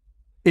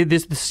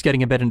this is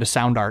getting a bit into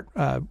sound art,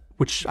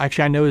 which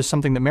actually I know is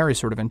something that Mary's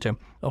sort of into.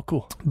 Oh,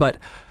 cool. But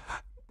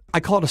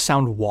I call it a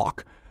sound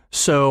walk.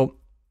 So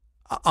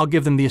I'll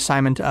give them the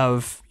assignment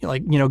of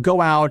go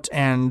out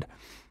and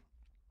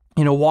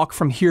walk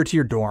from here to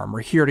your dorm or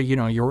here to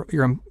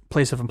your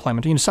place of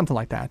employment, something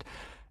like that,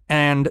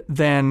 and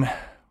then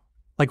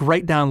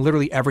write down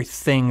literally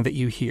everything that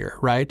you hear.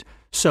 Right.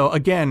 So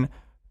again,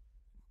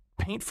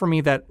 paint for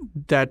me that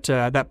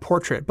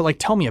portrait, but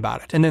tell me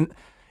about it. And then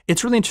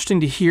it's really interesting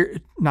to hear,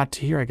 not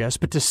to hear, I guess,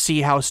 but to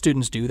see how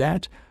students do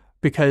that,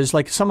 because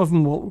some of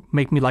them will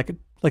make me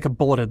like a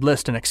bulleted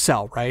list in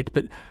Excel, right?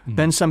 But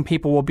then some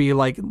people will be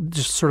like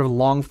just sort of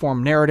long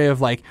form narrative,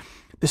 like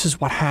this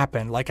is what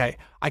happened. Like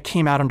I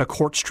came out onto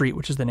Court Street,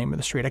 which is the name of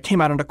the street. I came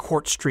out onto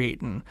Court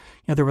Street and,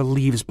 there were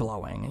leaves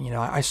blowing and,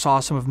 I saw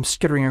some of them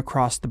skittering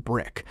across the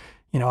brick.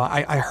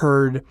 I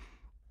heard,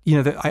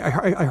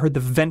 I heard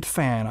the vent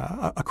fan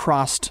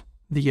across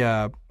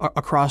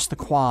the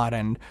quad.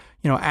 And,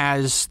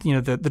 as,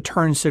 the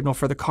turn signal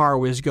for the car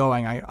was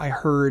going, I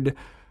heard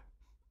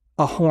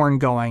a horn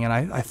going and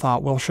I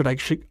thought, well, should I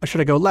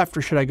go left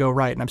or should I go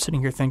right? And I'm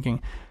sitting here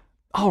thinking,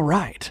 all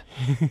right,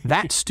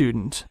 that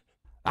student's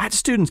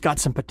got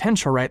some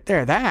potential right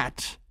there.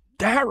 That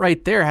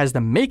right there has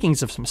the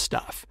makings of some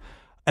stuff.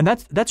 And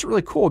that's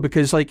really cool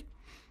because and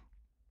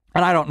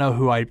I don't know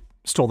who I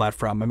stole that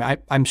from. I mean,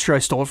 I'm sure I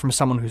stole it from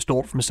someone who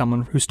stole it from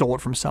someone who stole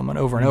it from someone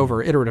over and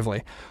over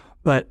iteratively.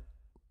 But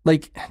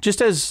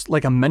just as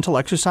a mental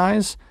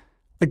exercise,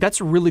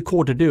 that's really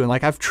cool to do. And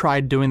I've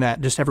tried doing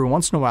that just every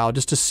once in a while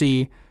just to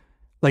see,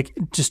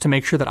 just to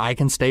make sure that I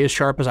can stay as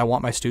sharp as I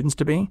want my students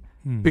to be.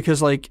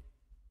 Because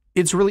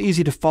it's really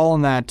easy to fall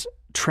in that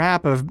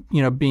trap of,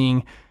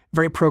 being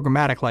very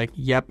programmatic,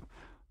 yep,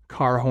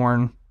 car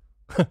horn,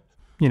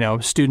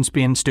 students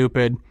being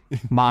stupid,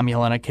 mom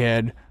yelling at a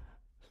kid,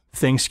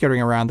 things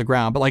skittering around the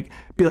ground.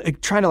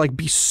 But trying to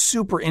be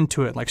super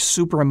into it,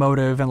 super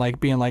emotive and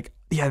being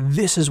yeah,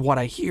 this is what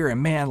I hear.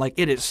 And man,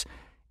 it is,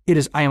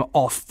 I am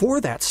all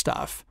for that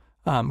stuff.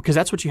 Cause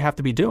that's what you have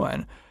to be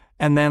doing.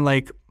 And then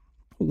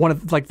one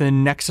of the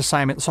next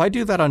assignment. So I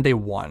do that on day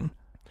 1.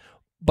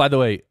 By the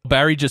way,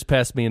 Barry just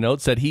passed me a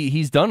note, said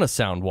he's done a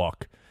sound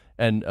walk.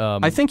 And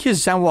I think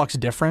his sound walk's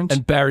different.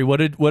 And Barry, what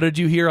did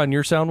you hear on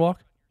your sound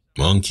walk?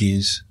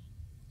 Monkeys,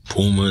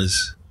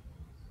 pumas.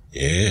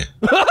 Yeah.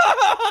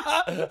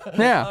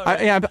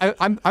 Yeah.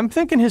 I'm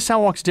thinking his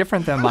sound walk's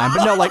different than mine,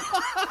 but no,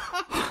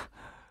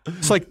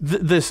 it's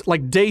this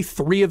day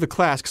 3 of the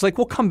class, because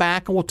we'll come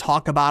back and we'll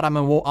talk about them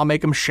and I'll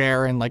make them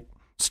share and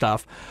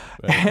stuff,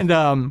 right.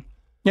 And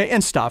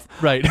and stuff,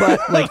 right? But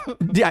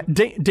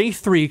day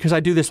 3, because I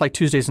do this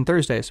Tuesdays and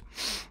Thursdays.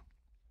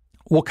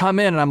 We'll come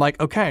in and I'm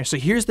okay, so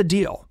here's the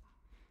deal.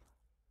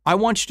 I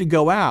want you to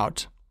go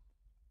out,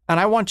 and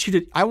I want you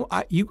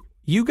to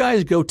you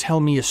guys go tell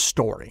me a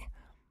story.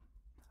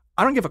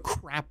 I don't give a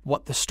crap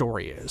what the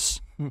story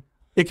is.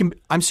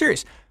 I'm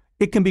serious.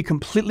 It can be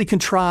completely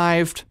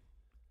contrived.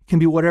 Can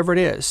be whatever it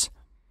is.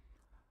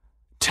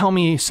 Tell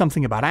me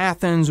something about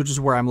Athens, which is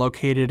where I'm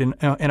located in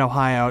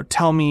Ohio.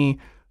 Tell me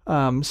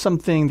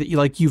something that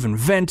you've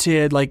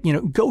invented.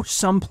 Go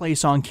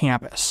someplace on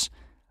campus.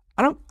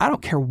 I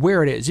don't care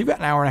where it is. You've got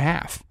an hour and a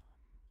half.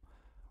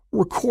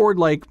 Record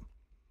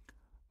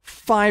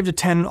 5 to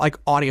 10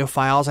 audio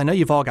files. I know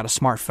you've all got a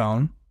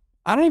smartphone.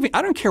 I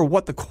don't care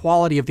what the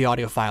quality of the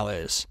audio file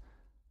is.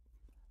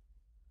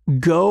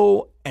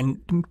 Go and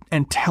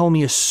tell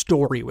me a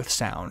story with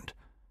sound.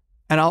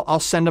 And I'll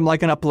send them an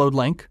upload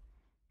link,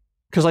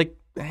 because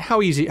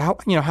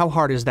how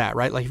hard is that,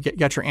 right? You've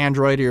got your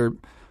Android or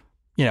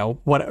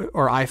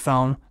or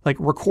iPhone,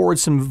 record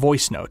some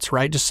voice notes,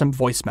 right? Just some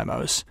voice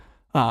memos.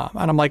 And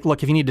I'm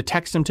look, if you need to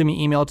text them to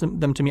me, email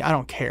them to me, I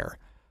don't care,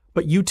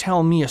 but you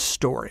tell me a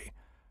story.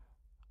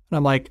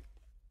 And I'm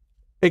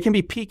it can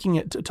be peaking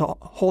it to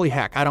holy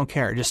heck, I don't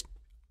care. Just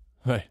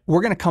right.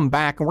 We're going to come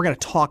back and we're going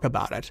to talk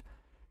about it,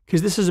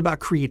 because this is about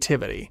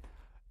creativity.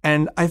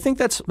 And I think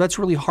that's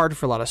really hard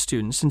for a lot of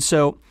students. And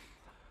so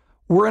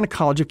we're in a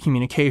college of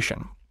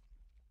communication.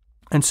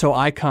 And so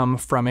I come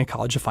from a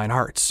college of fine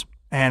arts.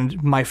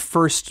 And my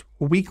first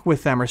week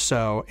with them or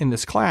so in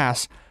this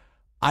class,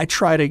 I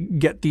try to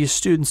get these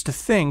students to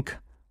think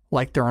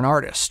like they're an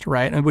artist,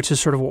 right? And which is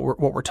sort of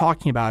what we're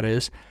talking about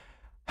is,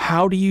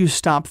 how do you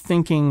stop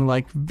thinking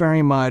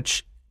very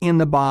much in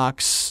the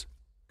box,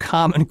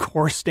 Common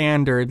Core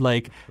standard,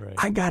 right.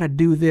 I got to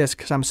do this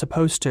because I'm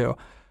supposed to.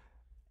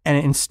 And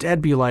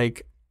instead be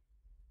let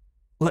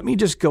me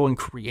just go and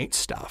create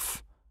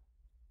stuff,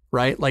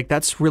 right?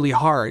 That's really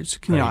hard. So,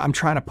 right. I'm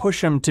trying to push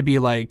them to be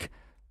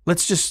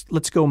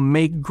let's go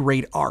make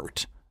great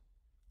art.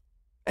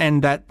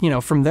 And that,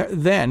 from there,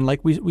 then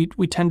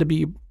we tend to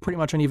be pretty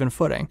much on even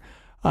footing.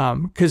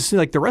 Because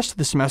the rest of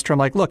the semester, I'm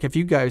look, if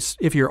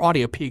your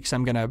audio peaks,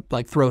 I'm going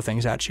to throw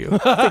things at you.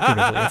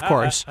 Figuratively, of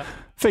course.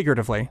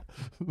 Figuratively.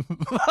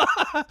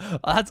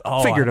 That's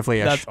all.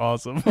 Figuratively-ish. That's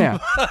awesome. Yeah.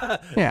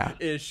 Yeah.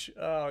 Ish.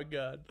 Oh,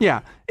 God.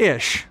 Yeah.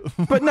 Ish.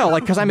 But no,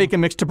 because I make a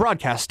mix to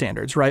broadcast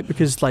standards, right?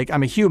 Because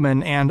I'm a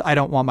human and I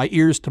don't want my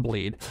ears to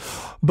bleed.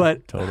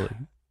 But totally.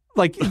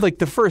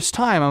 The first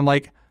time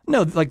I'm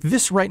no,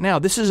 this right now,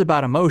 this is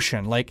about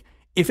emotion.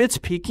 If it's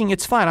peaking,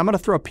 it's fine. I'm going to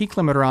throw a peak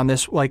limiter on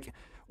this,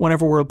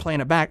 whenever we're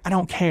playing it back. I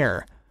don't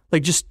care.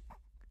 Just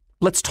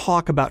let's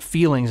talk about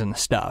feelings and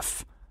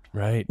stuff.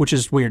 Right. Which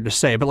is weird to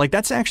say, but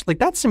that's actually,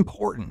 that's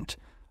important.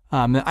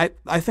 I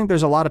think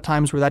there's a lot of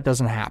times where that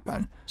doesn't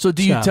happen. So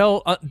do you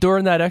tell,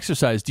 during that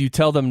exercise, do you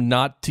tell them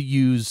not to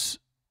use,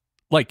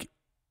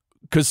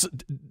 because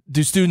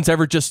do students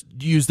ever just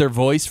use their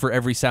voice for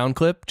every sound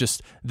clip,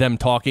 just them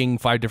talking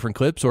 5 different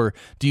clips? Or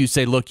do you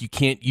say, look, you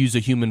can't use a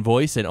human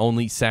voice and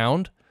only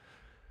sound?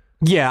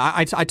 Yeah,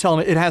 I tell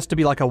them it has to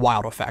be like a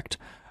wild effect.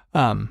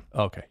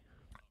 Okay.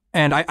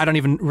 And I don't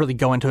even really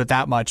go into it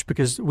that much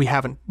because we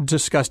haven't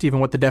discussed even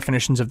what the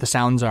definitions of the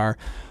sounds are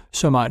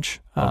so much.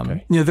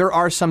 Okay. There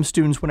are some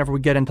students, whenever we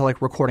get into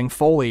like recording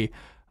Foley,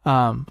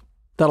 that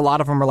a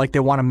lot of them are like they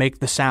want to make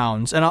the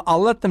sounds. And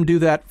I'll let them do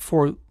that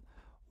for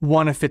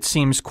one if it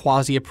seems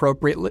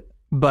quasi-appropriate.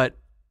 But,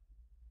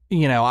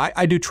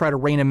 I do try to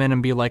rein them in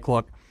and be like,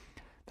 look,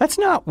 that's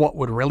not what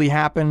would really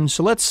happen.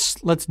 So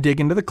let's dig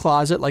into the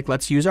closet. Like,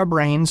 let's use our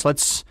brains.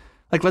 Let's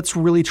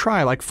really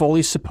try. Like,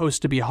 Foley's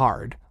supposed to be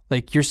hard.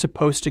 Like, you're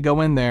supposed to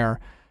go in there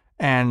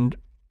and,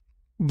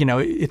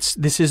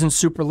 this isn't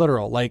super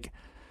literal. Like,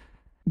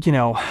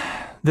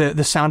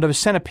 the sound of a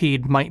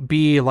centipede might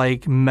be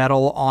like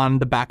metal on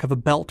the back of a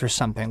belt or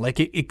something. Like,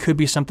 it could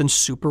be something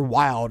super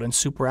wild and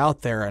super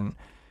out there. And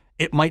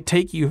it might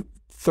take you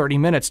 30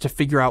 minutes to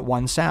figure out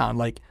one sound.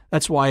 Like,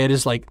 that's why it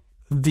is like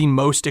the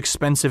most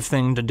expensive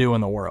thing to do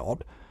in the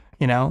world,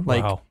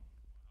 Wow.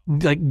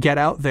 Like, get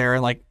out there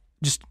and like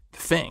just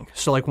think.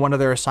 So like one of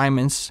their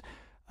assignments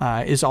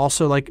is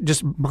also like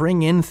just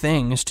bring in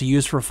things to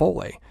use for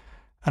Foley.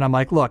 And I'm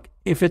like, look,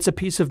 if it's a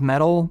piece of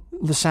metal,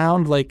 the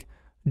sound, like,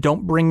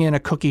 don't bring in a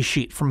cookie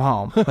sheet from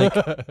home. Like,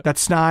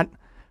 that's not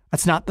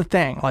the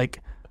thing.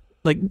 Like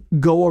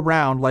go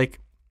around, like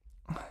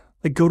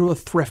go to a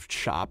thrift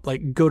shop,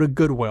 like go to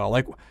Goodwill,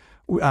 like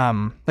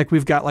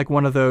we've got like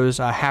one of those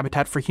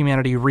Habitat for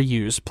Humanity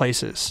reuse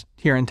places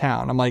here in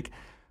town. I'm like,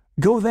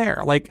 go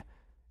there. Like,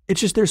 it's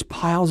just, there's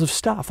piles of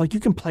stuff. Like, you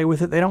can play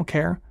with it. They don't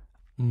care.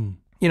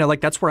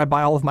 Like, that's where I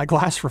buy all of my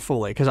glass for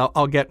Foley, because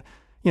I'll get,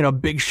 a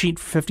big sheet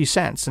for 50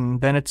 cents.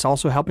 And then it's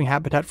also helping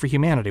Habitat for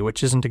Humanity,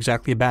 which isn't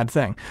exactly a bad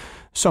thing.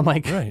 So I'm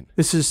like, right.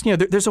 This is,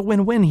 there's a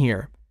win-win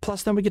here.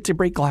 Plus, then we get to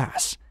break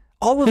glass.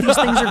 All of these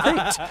things are great.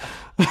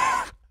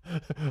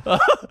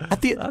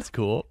 That's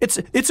cool.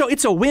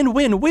 It's a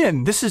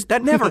win-win-win.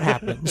 That never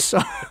happens.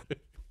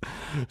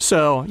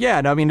 So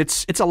yeah, no, I mean,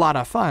 it's a lot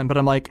of fun, but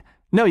I'm like,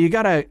 no, you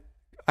gotta,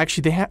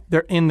 actually,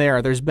 they're in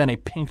there. There's been a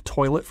pink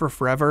toilet for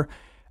forever.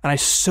 And I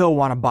so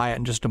want to buy it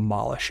and just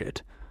demolish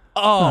it.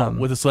 Oh,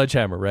 with a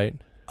sledgehammer, right?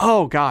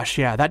 Oh, gosh,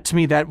 yeah. That, to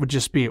me, that would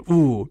just be,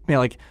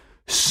 like,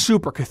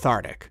 super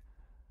cathartic.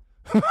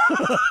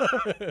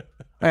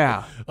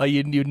 Yeah.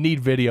 You need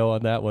video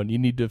on that one. You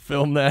need to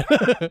film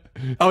that.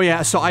 Oh,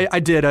 yeah. So I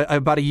did.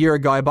 About a year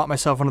ago, I bought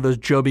myself one of those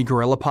Joby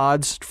Gorilla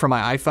Pods for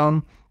my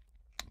iPhone.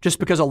 Just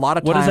because a lot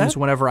of times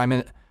whenever I'm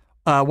in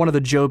one of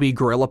the Joby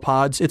Gorilla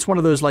Pods, it's one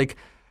of those, like,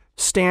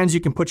 stands you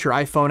can put your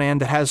iPhone in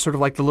that has sort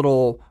of like the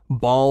little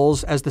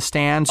balls as the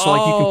stand. So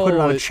like you can put it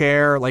on a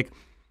chair. Like,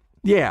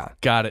 yeah.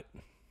 Got it.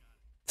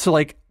 So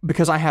like,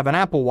 because I have an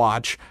Apple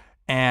Watch,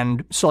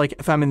 and so like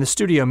if I'm in the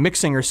studio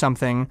mixing or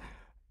something,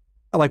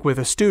 like with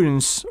the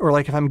students, or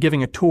like if I'm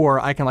giving a tour,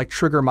 I can like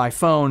trigger my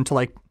phone to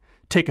like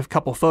take a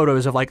couple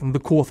photos of like the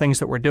cool things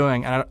that we're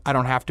doing. And I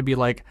don't have to be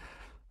like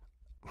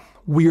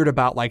weird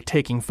about like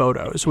taking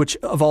photos, which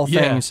of all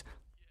things,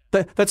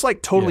 that's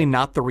like totally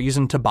not the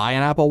reason to buy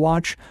an Apple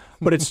Watch,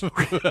 but it's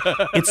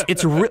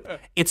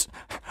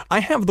I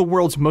have the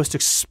world's most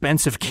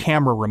expensive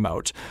camera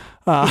remote.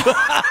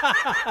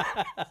 I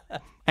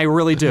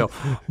really do,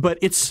 but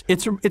it's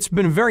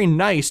been very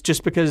nice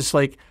just because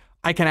like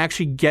I can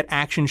actually get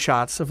action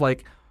shots of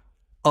like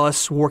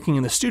us working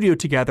in the studio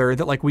together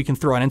that like we can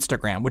throw on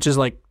Instagram, which is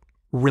like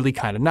really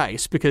kind of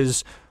nice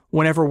because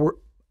whenever we're,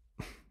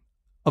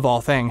 of all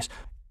things,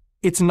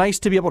 it's nice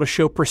to be able to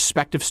show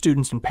prospective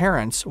students and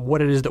parents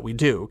what it is that we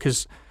do.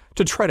 Because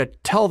to try to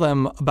tell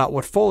them about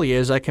what Foley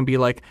is, I can be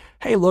like,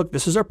 hey, look,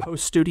 this is our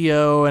post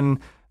studio and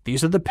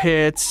these are the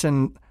pits.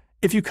 And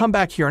if you come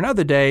back here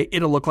another day,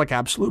 it'll look like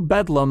absolute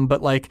bedlam.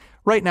 But like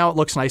right now it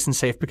looks nice and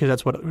safe because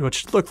that's what it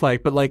should look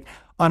like. But like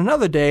on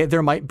another day,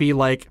 there might be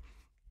like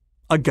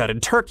a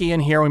gutted turkey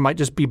in here. We might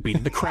just be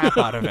beating the crap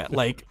out of it.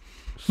 Like,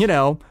 you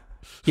don't,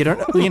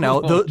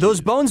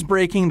 those bones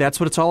breaking, that's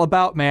what it's all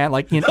about, man.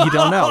 Like, you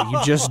don't know. You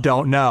just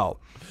don't know.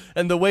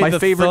 And the way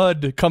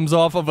thud comes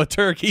off of a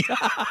turkey.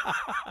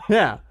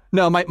 Yeah.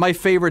 No, my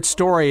favorite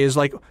story is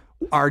like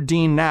our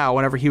dean now,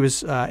 whenever he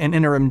was an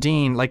interim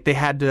dean, like they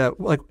had to,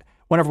 like,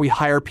 whenever we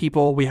hire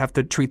people, we have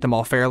to treat them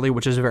all fairly,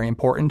 which is very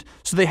important.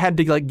 So they had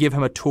to like give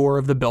him a tour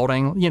of the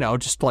building,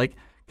 just like,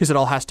 because it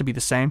all has to be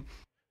the same.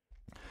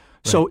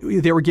 Right. So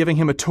they were giving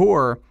him a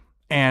tour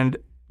and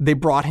they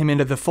brought him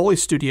into the Foley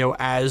studio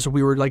as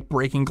we were like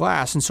breaking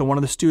glass. And so one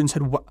of the students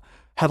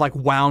had like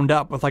wound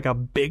up with like a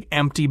big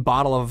empty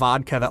bottle of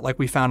vodka that like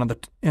we found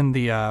in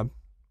the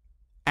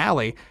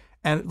alley.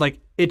 And like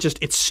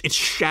it's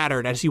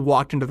shattered as he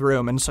walked into the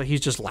room. And so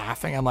he's just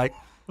laughing. I'm like,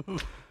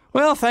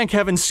 well, thank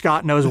heavens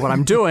Scott knows what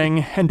I'm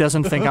doing and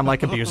doesn't think I'm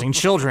like abusing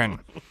children.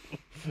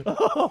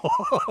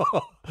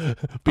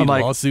 Be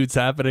lawsuits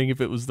happening if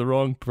it was the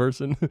wrong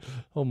person.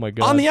 Oh my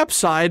God. On the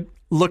upside,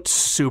 looked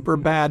super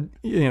bad,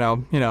 yeah.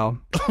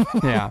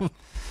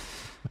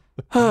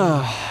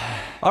 All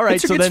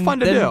right, it's fun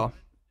to do.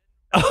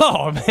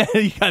 Oh man,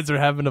 you guys are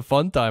having a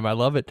fun time. I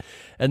love it.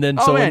 And then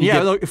for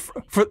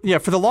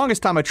the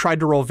longest time I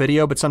tried to roll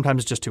video, but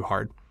sometimes it's just too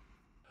hard.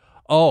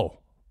 Oh.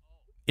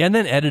 And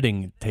then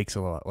editing takes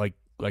a lot, like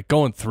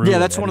going through. Yeah,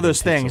 that's one of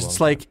those things. It's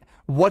like,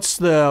 what's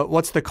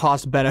the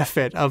cost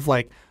benefit of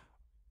like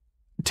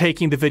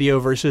taking the video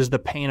versus the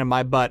pain in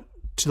my butt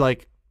to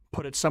like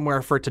put it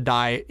somewhere for it to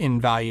die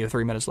in value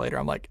 3 minutes later?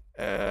 I'm like,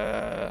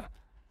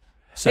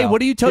 Hey, what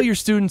do you tell your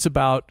students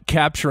about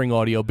capturing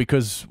audio?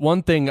 Because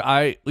one thing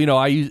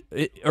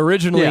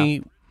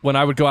originally when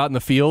I would go out in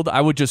the field,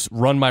 I would just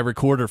run my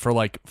recorder for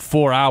like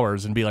 4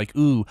 hours and be like,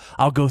 ooh,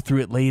 I'll go through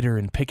it later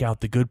and pick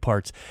out the good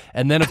parts.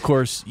 And then, of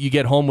course, you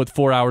get home with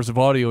 4 hours of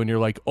audio and you're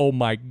like, oh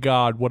my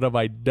God, what have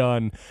I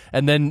done?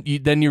 And then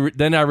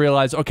I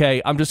realized,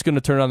 okay, I'm just going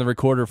to turn on the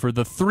recorder for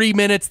the 3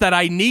 minutes that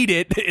I need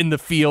it in the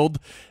field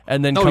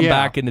and then come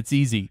back and it's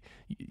easy.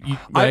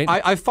 Right?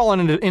 I've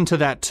fallen into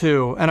that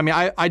too. And I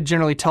mean, I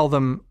generally tell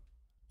them,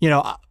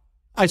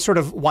 I sort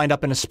of wind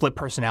up in a split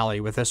personality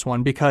with this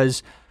one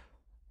because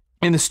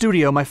in the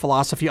studio, my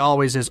philosophy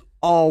always is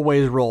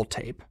roll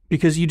tape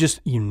because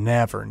you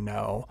never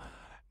know.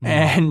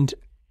 And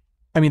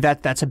I mean,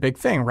 that's a big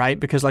thing, right?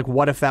 Because like,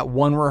 what if that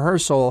one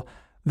rehearsal,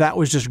 that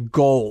was just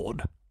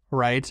gold,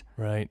 right?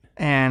 Right.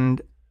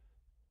 And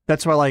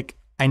that's why like,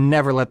 I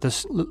never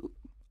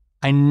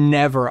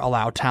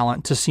allow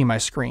talent to see my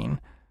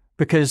screen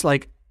because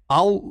like,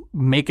 I'll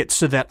make it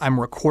so that I'm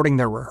recording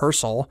their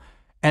rehearsal.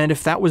 And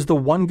if that was the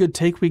one good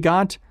take we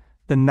got,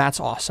 then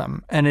that's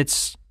awesome. And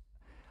it's,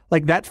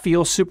 like, that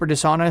feels super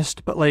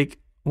dishonest, but, like,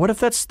 what if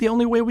that's the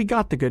only way we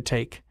got the good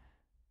take?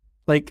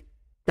 Like,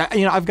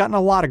 I've gotten a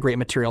lot of great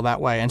material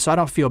that way, and so I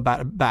don't feel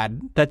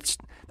bad.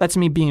 That's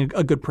me being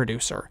a good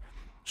producer.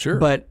 Sure.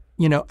 But,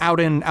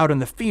 out in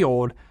the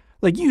field,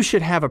 like, you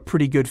should have a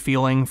pretty good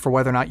feeling for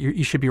whether or not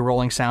you should be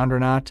rolling sound or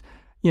not.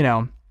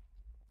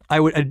 I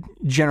would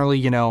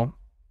generally,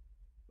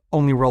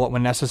 only roll it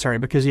when necessary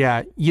because,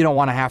 you don't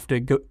want to have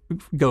to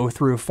go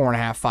through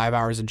 4.5, 5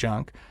 hours of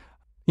junk.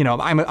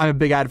 I'm a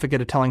big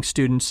advocate of telling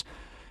students,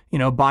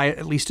 buy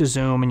at least a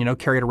Zoom and,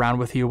 carry it around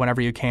with you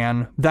whenever you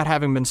can. That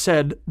having been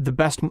said, the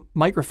best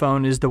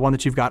microphone is the one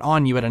that you've got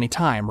on you at any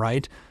time,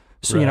 right?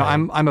 So, right.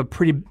 I'm a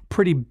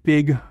pretty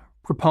big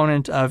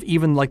proponent of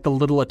even like the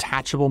little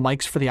attachable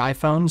mics for the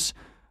iPhones.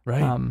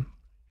 Right.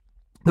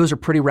 Those are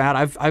pretty rad.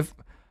 I've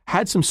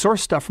had some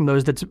source stuff from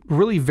those that's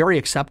really very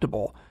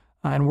acceptable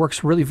and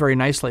works really very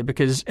nicely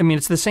because, I mean,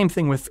 it's the same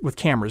thing with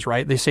cameras,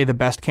 right? They say the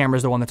best camera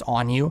is the one that's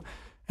on you.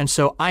 And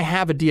so I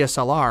have a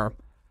DSLR.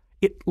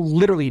 It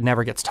literally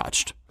never gets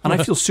touched. And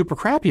I feel super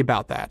crappy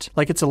about that.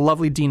 Like, it's a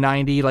lovely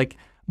D90. Like,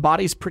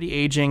 body's pretty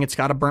aging. It's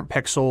got a burnt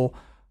pixel.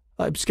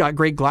 It's got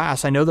great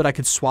glass. I know that I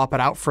could swap it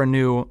out for a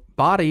new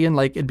body and,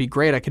 like, it'd be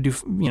great. I could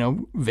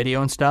do,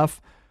 video and stuff.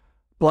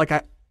 But,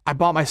 like, I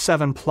bought my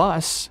 7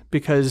 Plus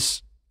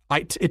because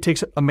it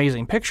takes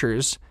amazing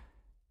pictures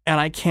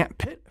and I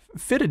can't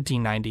fit a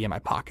D90 in my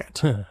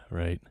pocket.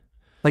 Right.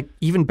 Like,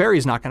 even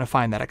Barry's not going to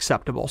find that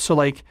acceptable. So,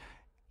 like,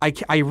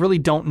 I really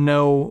don't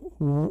know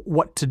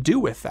what to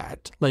do with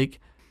that. Like,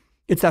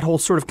 it's that whole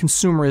sort of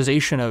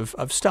consumerization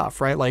of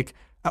stuff, right? Like,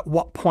 at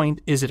what point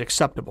is it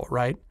acceptable,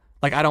 right?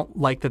 Like, I don't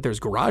like that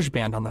there's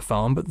GarageBand on the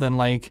phone, but then,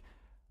 like,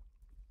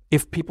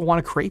 if people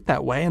want to create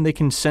that way and they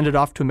can send it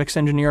off to a mix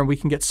engineer and we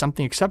can get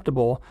something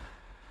acceptable,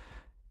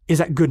 is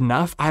that good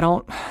enough? I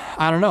don't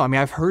know. I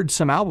mean, I've heard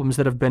some albums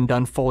that have been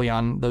done fully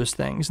on those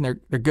things and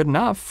they're good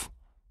enough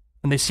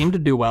and they seem to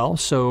do well.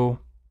 So,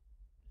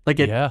 like,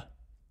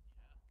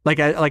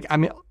 I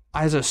mean,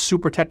 as a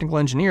super technical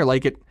engineer,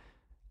 like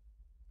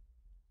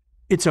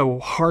it's a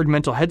hard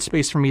mental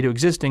headspace for me to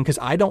exist in because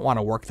I don't want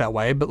to work that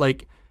way. But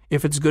like,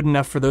 if it's good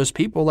enough for those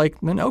people,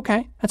 like, then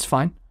okay, that's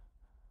fine.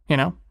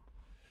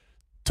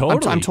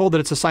 Totally. I'm told that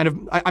it's a sign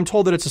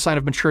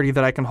of maturity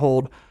that I can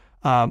hold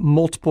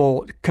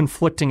multiple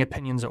conflicting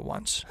opinions at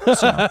once.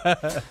 So,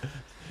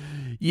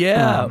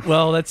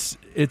 well,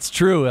 it's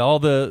true. All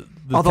the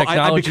although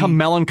technology... I become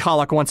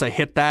melancholic once I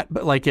hit that,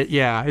 but like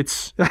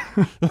it's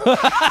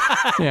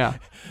yeah.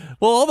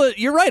 Well,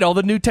 you're right. All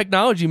the new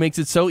technology makes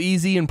it so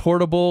easy and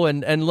portable,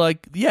 and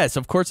like, yes,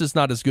 of course, it's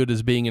not as good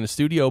as being in a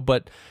studio,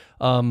 but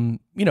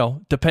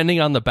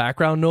depending on the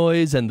background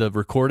noise and the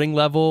recording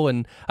level,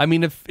 and I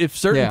mean, if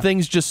certain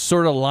things just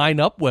sort of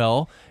line up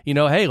well,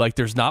 hey, like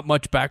there's not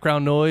much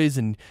background noise,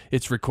 and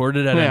it's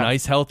recorded at a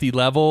nice, healthy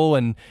level,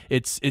 and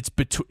it's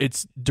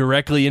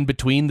directly in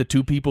between the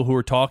two people who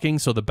are talking,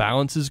 so the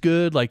balance is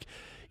good. Like,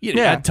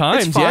 at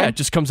times, it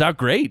just comes out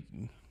great.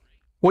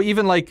 Well,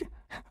 even like,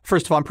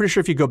 first of all, I'm pretty sure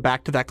if you go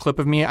back to that clip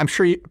of me,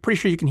 pretty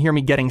sure you can hear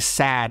me getting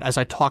sad as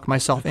I talk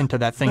myself into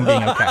that thing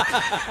being okay.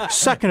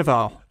 Second of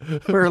all,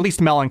 or at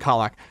least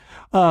melancholic.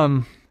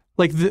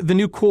 Like the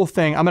new cool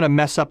thing, I'm going to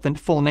mess up the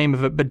full name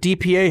of it, but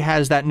DPA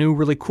has that new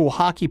really cool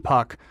hockey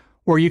puck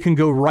where you can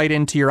go right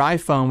into your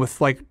iPhone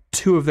with like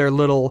 2 of their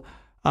little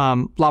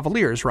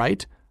lavaliers,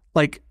 right?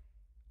 Like,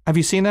 have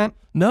you seen that?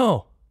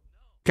 No.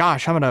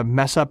 Gosh, I'm going to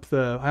mess up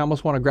I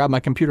almost want to grab my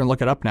computer and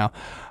look it up now.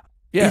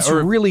 Yeah, it's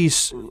really...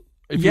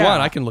 If you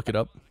want, I can look it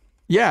up.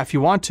 Yeah, if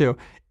you want to.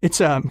 It's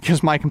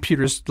because my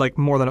computer's like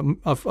more than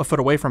a foot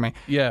away from me.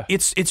 Yeah.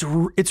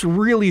 It's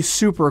really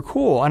super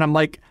cool. And I'm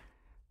like,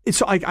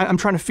 I'm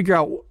trying to figure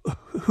out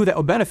who that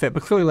would benefit.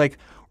 But clearly, like,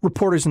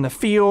 reporters in the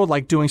field,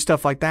 like doing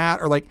stuff like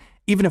that, or like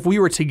even if we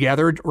were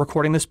together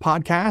recording this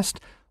podcast,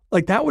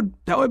 like that would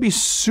be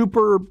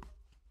super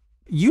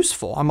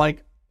useful. I'm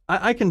like,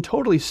 I can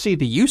totally see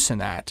the use in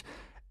that.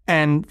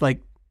 And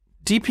like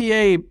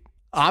DPA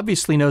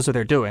obviously knows what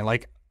they're doing.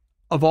 Like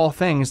of all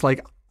things,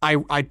 like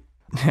I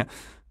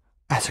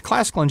as a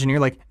classical engineer,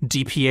 like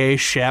DPA,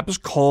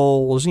 Sheps,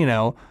 Coles,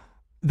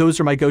 those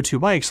are my go-to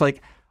mics.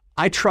 Like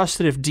I trust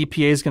that if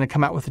DPA is going to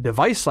come out with a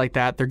device like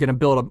that, they're going to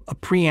build a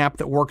preamp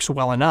that works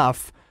well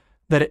enough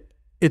that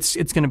it's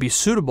going to be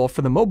suitable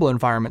for the mobile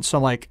environment. So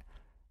I'm like,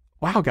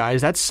 wow,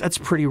 guys, that's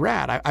pretty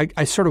rad.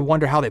 I sort of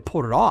wonder how they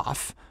pulled it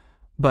off,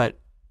 but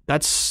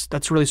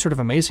that's really sort of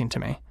amazing to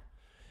me.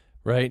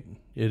 Right.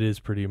 It is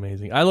pretty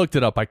amazing. I looked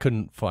it up. I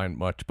couldn't find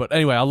much. But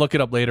anyway, I'll look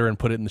it up later and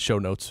put it in the show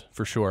notes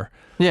for sure.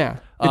 Yeah.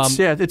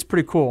 It's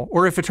pretty cool.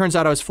 Or if it turns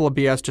out I was full of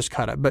BS, just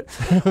cut it. But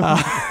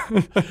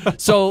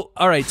So,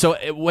 all right. So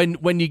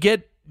when you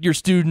get your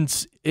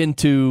students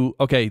into,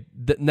 okay,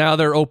 now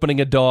they're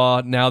opening a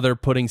DAW, now they're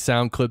putting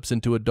sound clips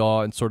into a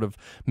DAW and sort of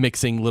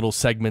mixing little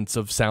segments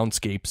of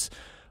soundscapes.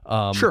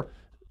 Sure.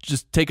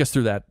 Just take us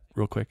through that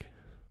real quick.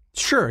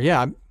 Sure.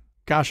 Yeah.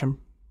 Gosh, I'm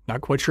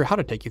not quite sure how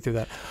to take you through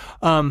that.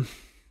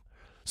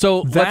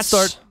 So let's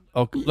start.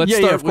 Let's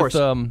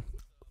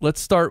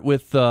start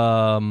with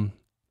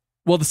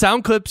well, the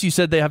sound clips. You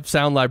said they have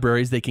sound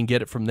libraries; they can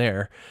get it from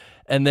there,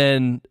 and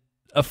then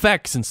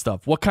effects and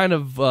stuff. What kind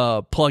of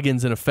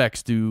plugins and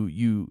effects do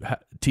you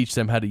teach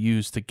them how to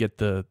use to get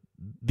the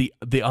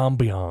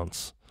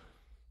ambiance?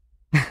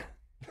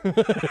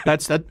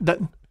 That's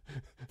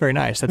very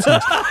nice. That's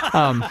nice.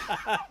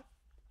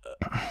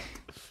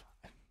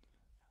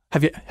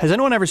 Has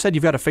anyone ever said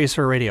you've got a face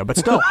for a radio? But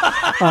still.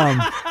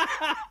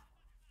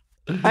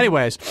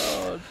 Anyways,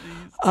 so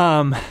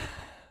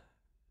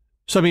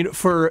I mean,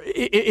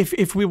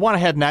 if we want to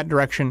head in that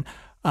direction,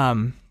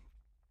 I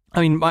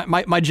mean,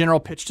 my general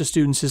pitch to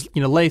students is,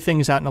 lay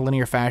things out in a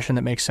linear fashion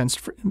that makes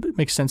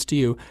sense to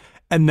you,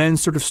 and then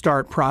sort of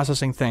start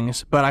processing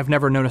things. But I've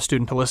never known a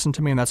student to listen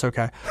to me, and that's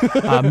okay.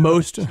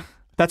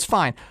 That's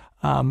fine.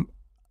 I'm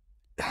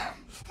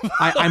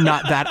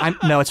not that.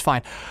 No, it's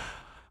fine.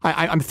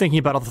 I'm thinking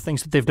about all the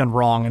things that they've done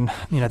wrong, and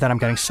then I'm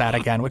getting sad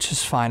again, which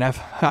is fine.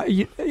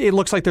 It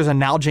looks like there's a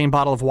Nalgene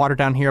bottle of water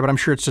down here, but I'm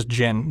sure it's just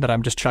gin that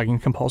I'm just chugging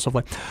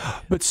compulsively.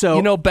 But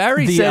so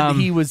Barry said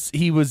he was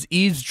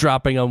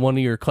eavesdropping on one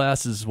of your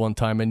classes one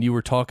time, and you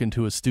were talking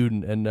to a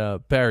student.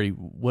 And Barry,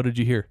 what did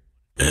you hear?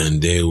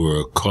 And they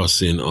were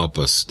cussing up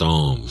a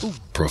storm.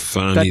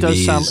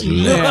 Profanities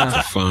left,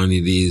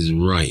 profanities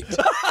right.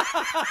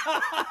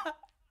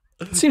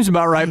 Seems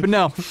about right, but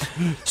no.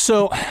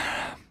 So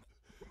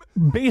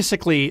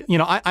basically,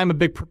 I'm a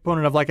big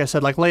proponent of, like I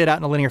said, like lay it out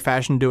in a linear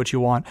fashion, do what you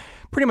want.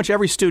 Pretty much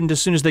every student,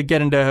 as soon as they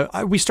get into,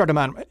 we start them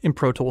out in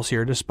Pro Tools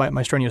here, despite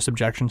my strenuous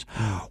objections.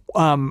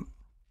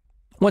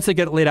 Once they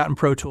get it laid out in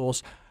Pro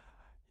Tools,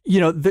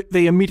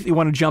 they immediately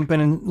want to jump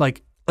in and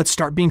like, let's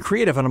start being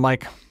creative. And I'm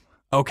like,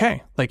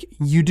 okay, like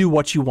you do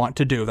what you want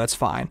to do. That's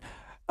fine.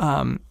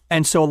 And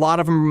so a lot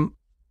of them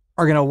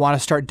are going to want to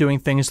start doing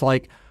things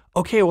like,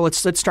 okay, well, let's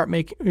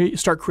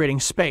start creating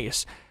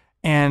space.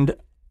 And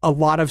a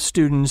lot of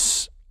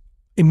students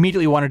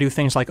immediately want to do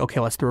things like, okay,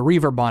 let's throw a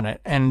reverb on it.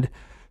 And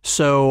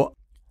so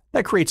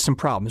that creates some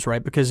problems,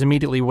 right? Because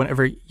immediately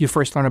whenever you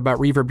first learn about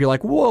reverb, you're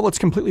like, whoa, let's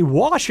completely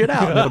wash it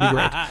out. That'll be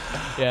great.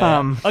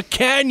 Yeah. A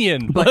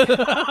canyon.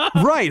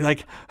 Right.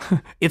 Like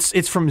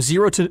it's from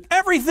zero to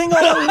everything all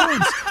at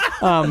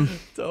once.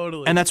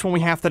 Totally. And that's when we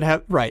have to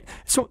have, right.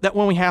 So that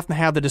when we have to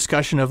have the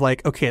discussion of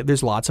like, okay,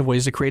 there's lots of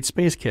ways to create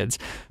space, kids.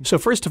 So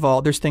first of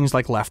all, there's things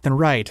like left and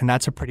right, and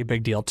that's a pretty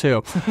big deal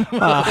too.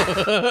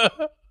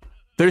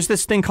 There's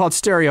this thing called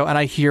stereo, and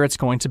I hear it's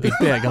going to be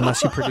big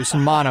unless you produce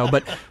in mono,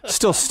 but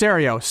still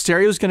stereo.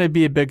 Stereo is going to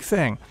be a big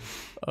thing.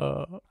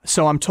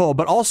 So I'm told,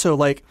 but also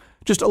like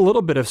just a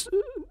little bit of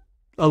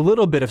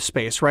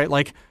space, right?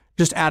 Like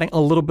just adding a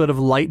little bit of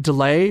light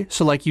delay.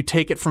 So like you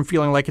take it from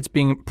feeling like it's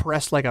being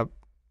pressed like a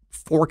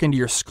fork into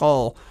your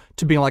skull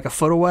to being like a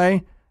foot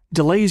away.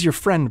 Delay is your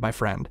friend, my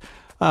friend.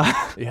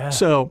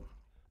 So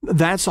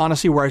that's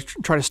honestly where I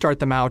try to start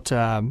them out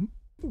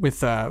with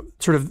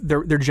sort of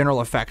their general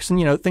effects,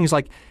 and things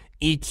like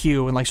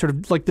EQ and like sort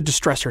of like the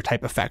distressor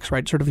type effects,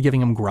 right? Sort of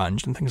giving them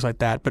grunge and things like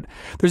that. But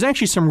there's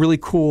actually some really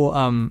cool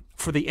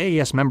for the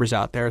AES members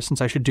out there. Since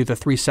I should do the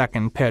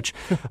 3-second pitch,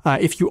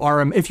 if you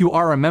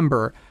are a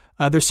member,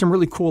 there's some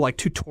really cool like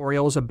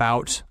tutorials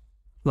about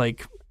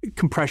like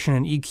compression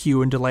and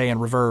EQ and delay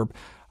and reverb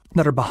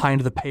that are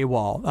behind the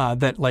paywall.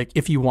 That like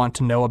if you want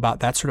to know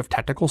about that sort of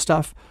technical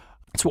stuff.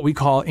 It's what we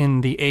call in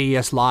the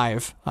AES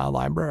Live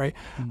library,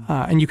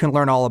 and you can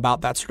learn all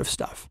about that sort of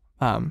stuff.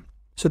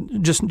 So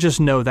just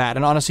know that.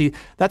 And honestly,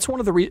 that's one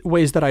of the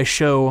ways that I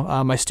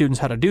show my students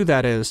how to do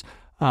that is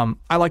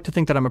I like to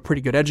think that I'm a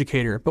pretty good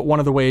educator, but one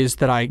of the ways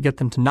that I get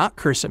them to not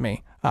curse at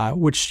me,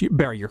 which,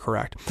 Barry, you're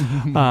correct,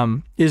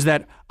 is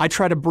that I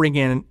try to bring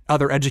in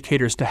other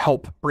educators to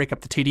help break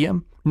up the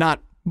tedium,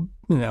 not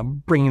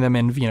bringing them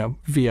in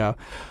via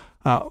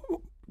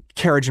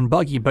carriage and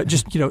buggy, but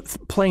just,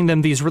 playing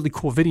them these really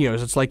cool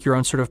videos. It's like your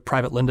own sort of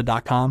private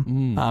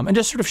lynda.com, and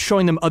just sort of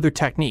showing them other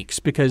techniques,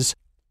 because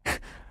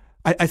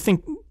I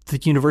think the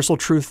universal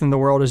truth in the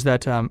world is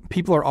that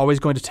people are always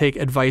going to take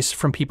advice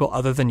from people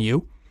other than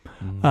you.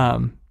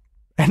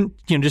 And,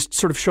 just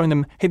sort of showing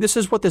them, hey, this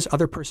is what this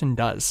other person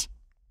does.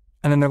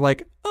 And then they're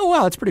like, oh,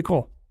 wow, that's pretty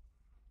cool.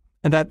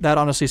 And that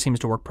honestly seems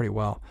to work pretty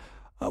well.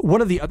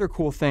 One of the other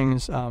cool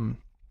things,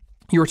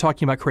 you were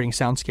talking about creating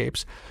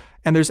soundscapes.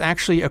 And there's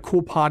actually a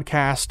cool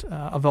podcast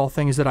of all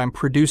things that I'm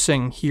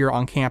producing here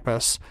on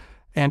campus.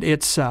 And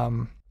it's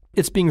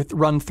being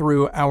run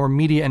through our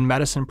Media and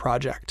Medicine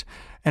project.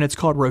 And it's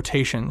called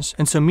Rotations.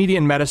 And so Media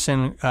and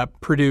Medicine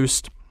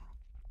produced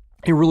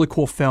a really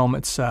cool film.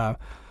 It's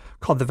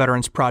called The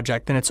Veterans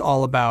Project, and it's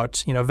all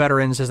about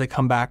veterans as they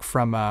come back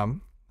from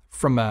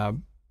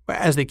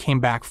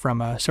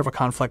several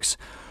conflicts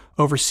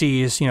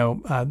overseas. A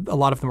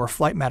lot of them were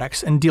flight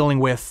medics, and dealing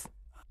with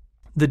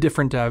the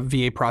different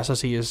VA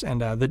processes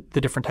and the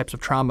different types of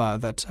trauma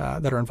that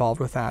are involved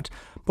with that.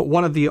 But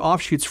one of the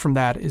offshoots from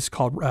that is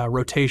called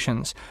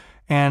Rotations,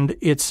 and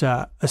it's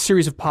a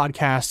series of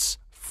podcasts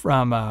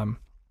from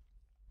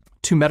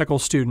to medical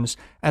students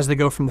as they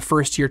go from the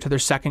first year to their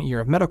second year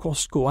of medical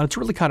school. And it's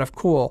really kind of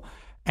cool.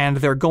 And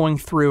they're going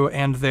through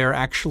and they're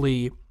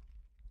actually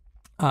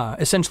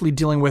essentially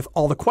dealing with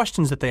all the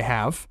questions that they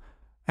have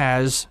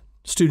as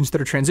students that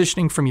are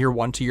transitioning from year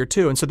 1 to year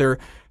 2. And so they're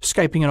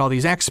Skyping in all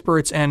these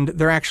experts, and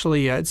they're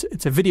actually,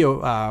 it's a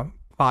video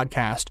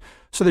podcast.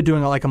 So they're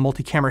doing like a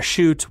multi-camera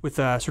shoot with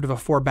a sort of a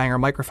 4-banger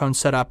microphone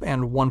setup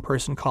and one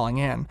person calling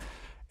in.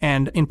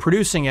 And in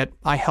producing it,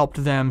 I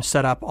helped them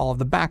set up all of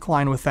the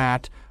backline with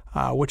that,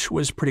 which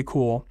was pretty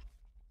cool.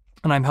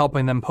 And I'm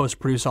helping them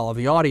post-produce all of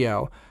the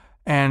audio.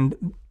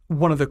 And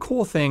one of the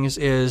cool things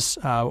is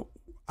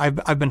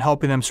I've been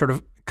helping them sort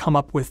of come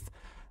up with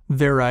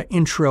their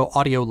intro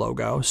audio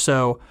logo.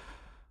 So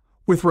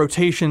with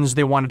Rotations,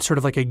 they wanted sort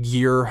of like a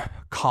gear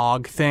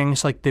cog thing.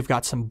 So like they've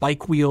got some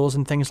bike wheels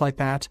and things like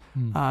that.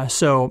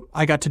 So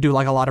I got to do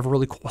like a lot of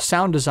really cool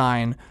sound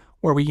design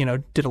where we,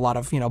 did a lot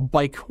of,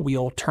 bike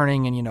wheel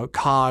turning and,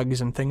 cogs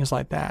and things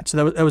like that.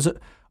 So that was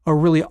a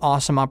really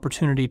awesome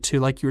opportunity to,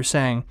 like you were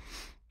saying,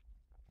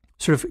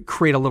 sort of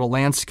create a little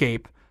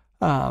landscape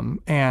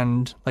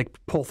and like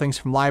pull things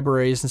from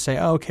libraries and say,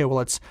 oh, okay, well,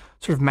 let's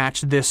sort of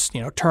match this,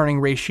 turning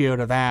ratio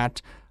to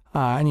that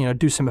and,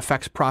 do some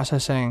effects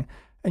processing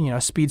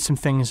and, speed some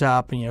things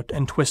up and,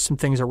 and twist some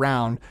things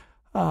around.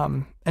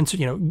 And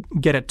so,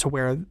 get it to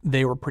where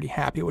they were pretty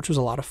happy, which was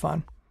a lot of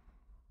fun.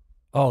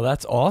 Oh,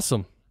 that's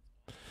awesome.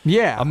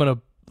 Yeah. I'm going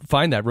to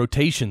find that.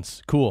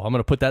 Rotations. Cool. I'm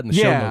going to put that in the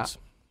show notes.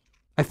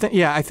 I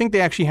think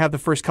they actually have the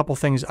first couple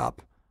things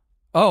up.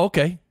 Oh,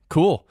 okay.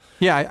 Cool.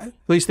 Yeah, at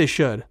least they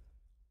should.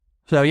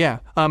 So yeah.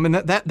 And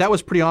that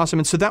was pretty awesome.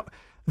 And so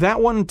that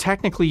one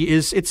technically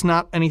it's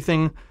not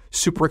anything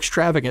super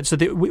extravagant. So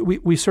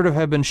we sort of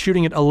have been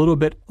shooting it a little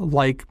bit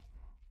like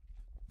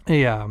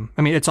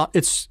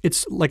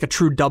it's like a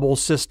true double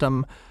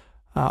system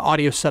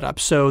audio setup.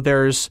 So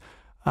there's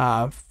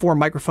 4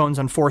 microphones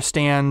on 4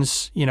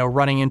 stands,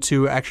 running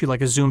into actually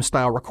like a Zoom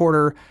style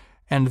recorder.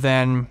 And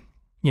then,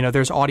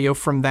 there's audio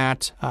from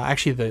that.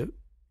 Actually, the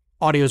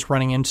audio is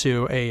running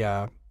into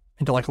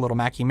into like a little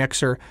Mackie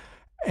mixer.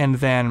 And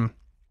then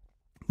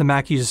the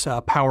Mackie's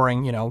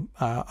powering,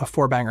 a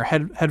 4-banger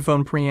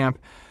headphone preamp.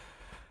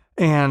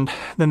 And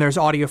then there's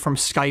audio from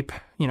Skype,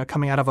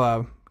 coming out of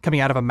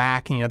a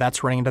Mac, and,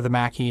 that's running into the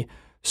Mackie.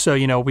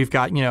 So, we've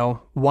got,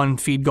 one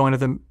feed going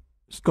to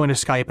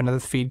Skype, another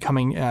feed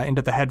coming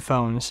into the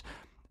headphones,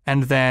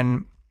 and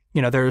then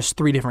there's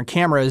 3 different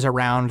cameras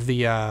around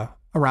the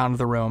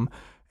room,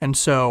 and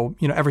so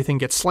everything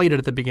gets slated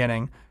at the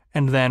beginning,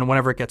 and then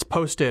whenever it gets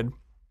posted,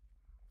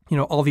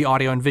 all the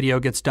audio and video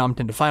gets dumped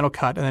into Final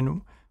Cut, and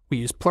then we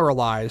use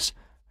Pluralize,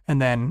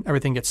 and then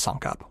everything gets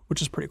sunk up,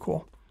 which is pretty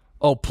cool.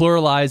 Oh,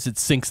 Pluralize, it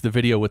syncs the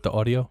video with the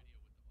audio?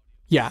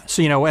 Yeah,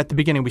 so at the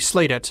beginning we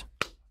slate it,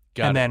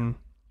 then.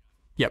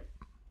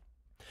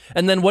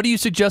 And then what do you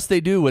suggest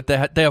they do with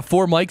that? They have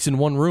 4 mics in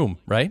one room,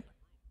 right?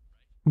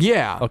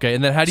 Yeah. Okay,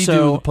 and then how do you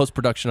do the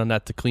post-production on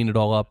that to clean it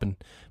all up and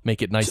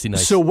make it nicey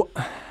nice?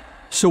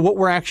 So what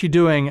we're actually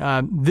doing,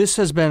 this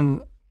has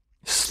been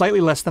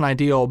slightly less than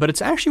ideal, but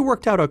it's actually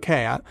worked out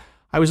okay.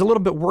 I was a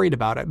little bit worried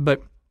about it,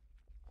 but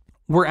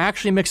we're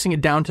actually mixing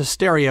it down to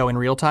stereo in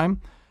real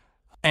time,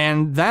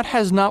 and that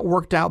has not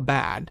worked out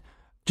bad.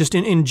 Just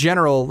in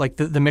general, like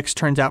the mix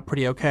turns out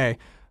pretty okay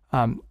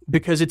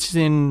because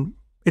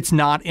it's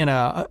not in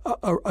a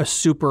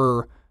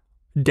super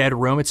dead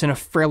room. It's in a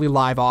fairly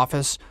live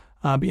office.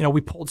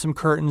 We pulled some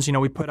curtains,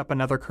 we put up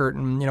another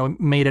curtain,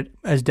 made it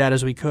as dead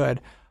as we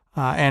could.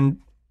 And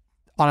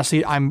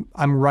honestly, I'm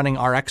running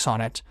RX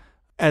on it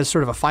as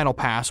sort of a final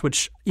pass,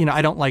 which,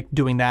 I don't like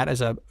doing that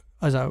as a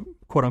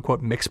quote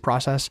unquote mix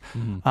process.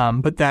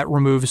 Mm-hmm. But that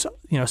removes,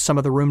 some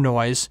of the room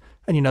noise,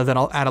 and, then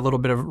I'll add a little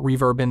bit of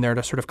reverb in there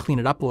to sort of clean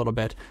it up a little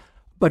bit.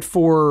 But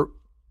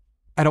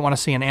I don't want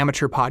to say an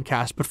amateur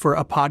podcast, but for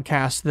a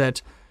podcast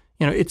that,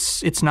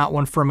 it's not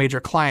one for a major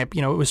client.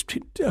 It was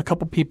a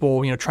couple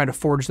people, trying to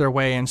forge their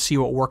way and see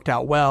what worked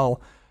out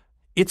well.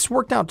 It's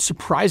worked out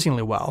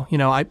surprisingly well.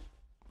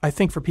 I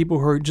think for people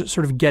who are just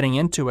sort of getting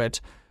into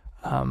it,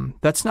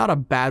 that's not a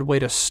bad way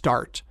to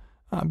start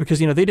because,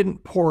 they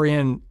didn't pour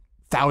in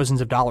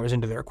thousands of dollars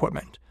into their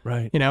equipment.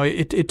 Right.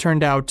 It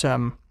turned out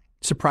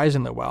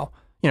surprisingly well.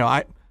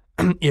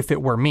 If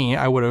it were me,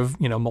 I would have,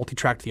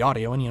 multi-tracked the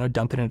audio and,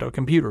 dumped it into a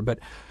computer. But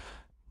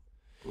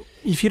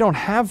if you don't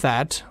have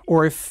that,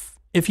 or if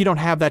you don't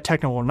have that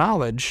technical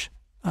knowledge,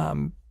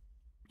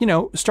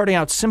 starting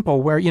out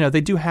simple where,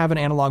 they do have an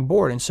analog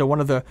board. And so one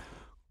of the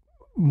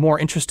more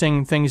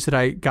interesting things that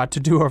I got to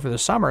do over the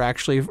summer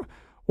actually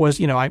was,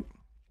 I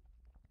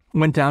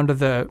went down to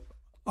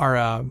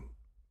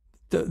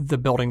the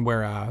building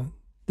where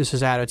this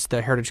is at. It's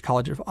the Heritage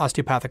College of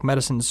Osteopathic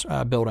Medicine's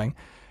building.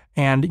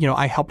 And,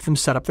 I helped them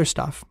set up their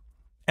stuff.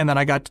 And then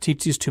I got to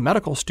teach these 2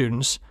 medical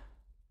students,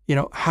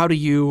 how do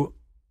you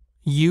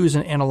use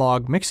an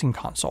analog mixing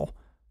console?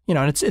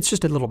 And it's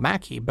just a little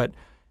Mackie, but,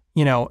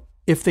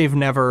 if they've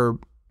never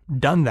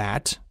done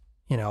that,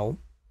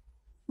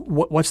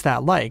 what's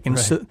that like? And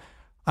so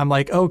I'm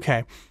like,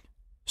 okay,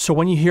 so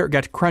when you hear it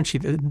get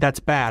crunchy, that's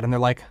bad. And they're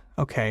like,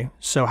 okay,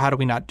 so how do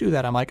we not do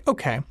that? I'm like,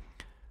 okay,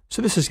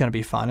 so this is going to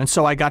be fun. And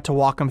so I got to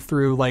walk them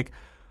through like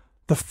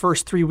the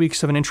first 3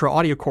 weeks of an intro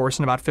audio course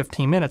in about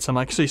 15 minutes. I'm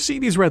like, so you see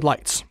these red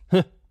lights?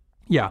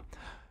 Yeah.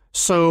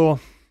 So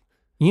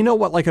you know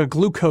what like a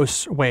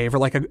glucose wave or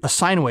like a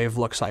sine wave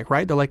looks like,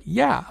 right? They're like,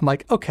 yeah. I'm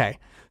like, okay.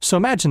 So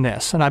imagine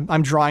this. And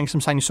I'm drawing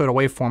some sinusoidal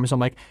waveforms. I'm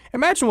like,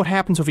 imagine what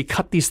happens if we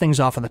cut these things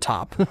off at the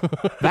top.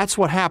 That's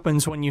what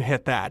happens when you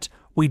hit that.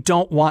 We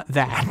don't want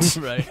that.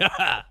 Right.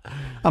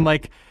 I'm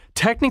like,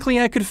 technically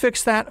I could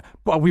fix that,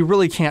 but we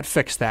really can't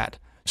fix that.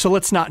 So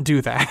let's not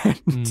do that.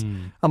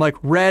 I'm like,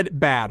 red,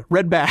 bad.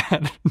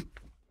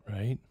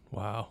 Right.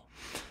 Wow.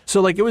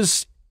 So like it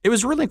was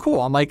really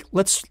cool. I'm like,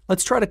 let's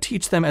try to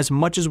teach them as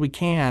much as we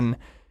can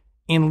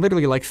in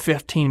literally like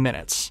 15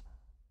 minutes.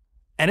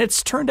 And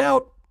it's turned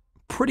out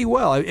pretty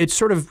well. It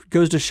sort of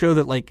goes to show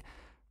that like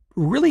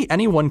really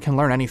anyone can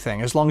learn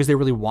anything as long as they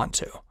really want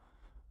to.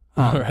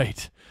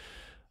 Right.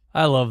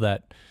 I love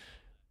that.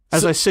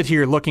 As I sit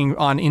here looking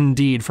on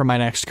Indeed for my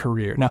next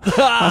career. Now,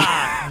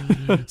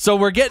 so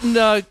we're getting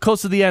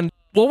close to the end.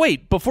 Well,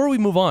 wait, before we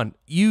move on,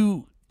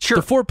 the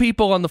 4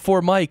 people on the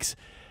 4 mics,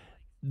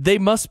 they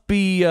must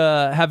be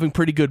having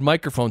pretty good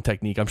microphone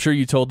technique. I'm sure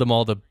you told them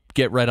all to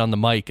get right on the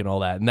mic and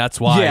all that, and that's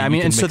why you can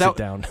mix it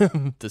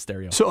down to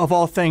stereo. So of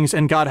all things,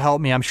 and God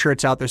help me, I'm sure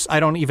it's out there. I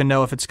don't even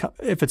know if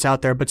it's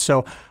out there, but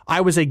so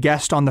I was a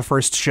guest on the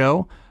first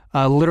show,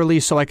 literally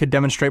so I could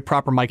demonstrate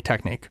proper mic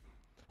technique.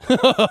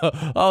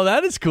 Oh,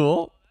 that is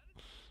cool.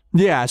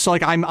 Yeah, so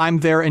like I'm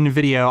there in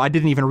video. I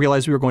didn't even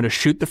realize we were going to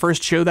shoot the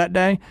first show that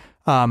day,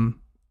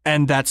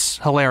 and that's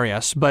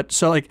hilarious. But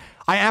so like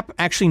I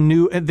actually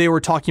knew they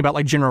were talking about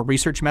like general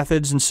research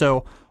methods, and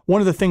so one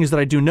of the things that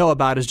I do know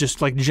about is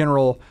just like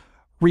general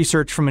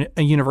research from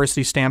a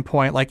university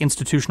standpoint, like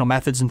institutional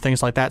methods and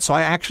things like that. So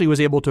I actually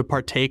was able to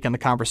partake in the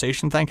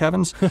conversation, thank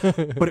heavens.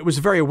 But it was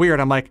very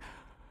weird. I'm like,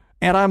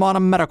 and I'm on a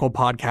medical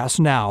podcast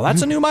now.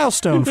 That's a new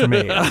milestone for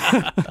me.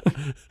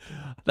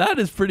 That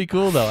is pretty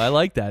cool, though. I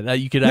like that.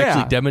 You could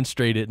actually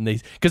demonstrate it,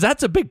 because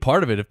that's a big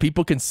part of it. If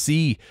people can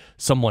see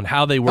someone,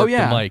 how they work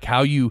the mic,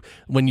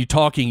 when you're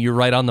talking, you're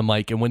right on the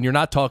mic, and when you're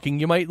not talking,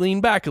 you might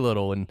lean back a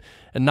little and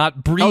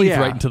not breathe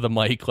right into the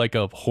mic like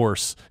a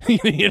horse.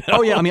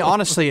 Oh yeah, I mean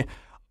honestly,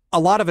 a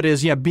lot of it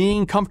is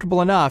being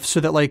comfortable enough so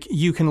that like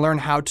you can learn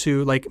how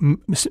to like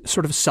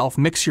sort of self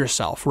mix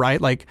yourself,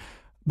 right? Like,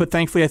 but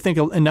thankfully, I think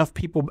enough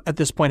people at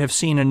this point have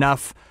seen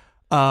enough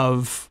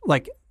of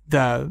like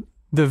the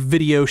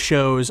video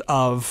shows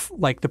of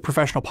like the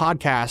professional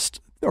podcast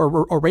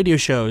or radio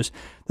shows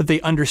that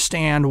they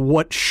understand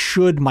what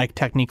should mic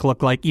technique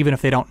look like, even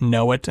if they don't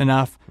know it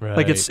enough. Right.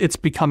 Like it's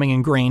becoming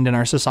ingrained in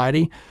our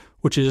society,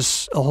 which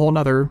is a whole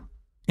nother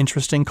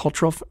interesting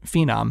cultural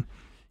phenom.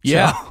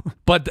 Yeah, so.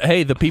 But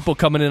hey, the people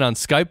coming in on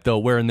Skype though,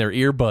 wearing their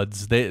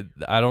earbuds, they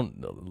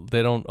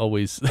don't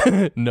always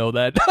know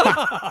that.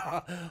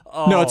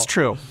 No, it's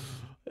true.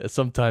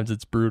 Sometimes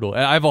it's brutal.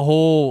 I have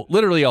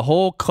literally a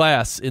whole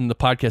class in the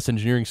podcast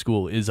engineering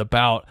school is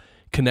about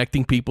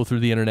connecting people through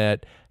the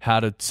internet, how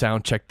to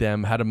sound check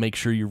them, how to make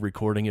sure you're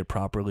recording it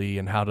properly,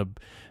 and how to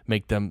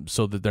make them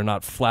so that they're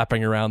not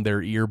flapping around their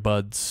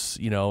earbuds,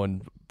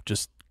 and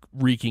just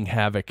wreaking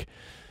havoc.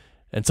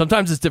 And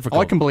sometimes it's difficult.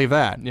 Oh, I can believe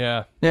that.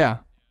 Yeah. Yeah.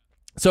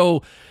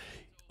 So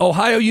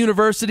Ohio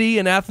University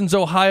in Athens,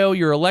 Ohio,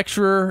 you're a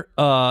lecturer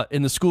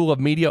in the School of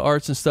Media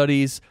Arts and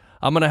Studies.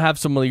 I'm going to have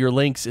some of your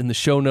links in the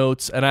show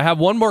notes. And I have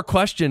one more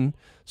question,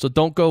 so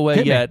don't go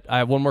away yet. I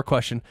have one more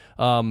question.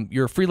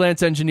 You're a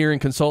freelance engineer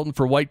and consultant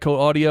for White Coat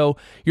Audio.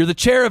 You're the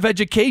chair of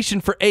education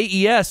for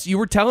AES. You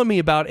were telling me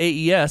about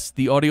AES,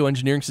 the Audio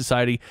Engineering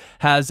Society,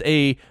 has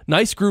a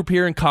nice group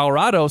here in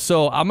Colorado,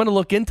 so I'm going to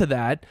look into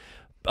that.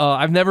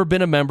 I've never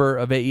been a member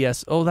of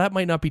AES. Oh, that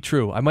might not be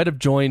true. I might have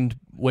joined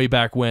way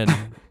back when,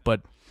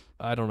 but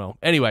I don't know.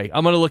 Anyway,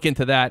 I'm going to look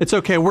into that. It's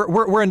okay.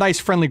 We're a nice,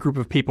 friendly group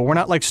of people. We're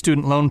not like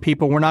student loan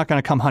people. We're not going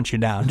to come hunt you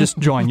down. Just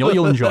join.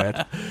 You'll enjoy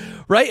it.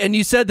 Right, and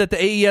you said that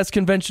the AES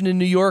convention in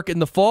New York in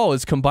the fall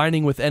is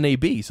combining with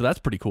NAB, so that's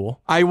pretty cool.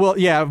 I will,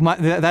 yeah.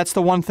 That's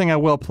the one thing I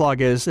will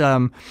plug is,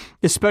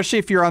 especially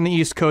if you're on the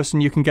East Coast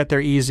and you can get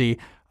there easy.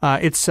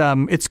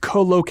 It's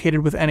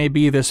co-located with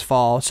NAB this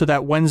fall, so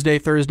that Wednesday,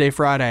 Thursday,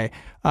 Friday,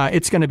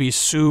 it's going to be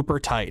super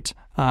tight.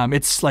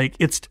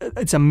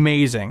 It's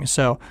amazing.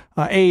 So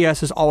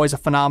AES is always a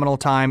phenomenal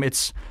time.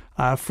 It's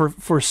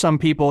for some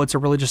people, it's a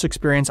religious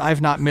experience.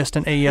 I've not missed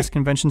an AES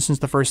convention since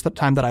the first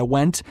time that I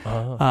went.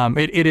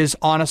 It is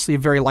honestly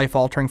very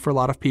life-altering for a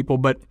lot of people,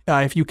 but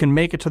if you can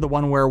make it to the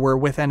one where we're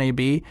with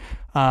NAB,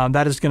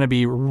 that is going to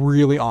be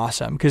really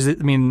awesome because,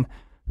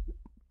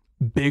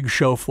 big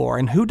show floor.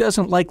 And who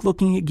doesn't like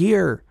looking at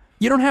gear?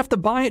 You don't have to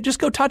buy it. Just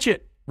go touch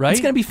it. Right? It's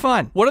going to be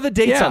fun. What are the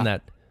dates on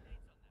that?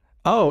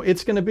 Oh,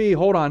 it's going to be,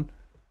 hold on.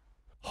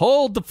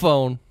 Hold the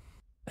phone.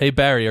 Hey,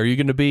 Barry, are you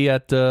going to be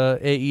at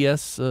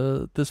AES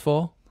this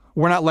fall?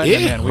 We're not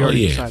letting him in. We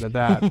already decided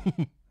that.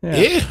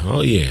 Yeah.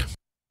 Oh, yeah.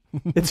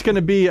 It's going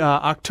to be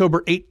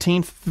October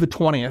 18th to the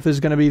 20th is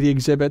going to be the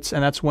exhibits,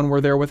 and that's when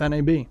we're there with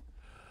NAB.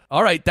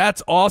 All right,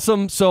 that's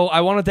awesome. So I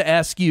wanted to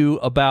ask you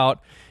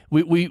about,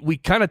 we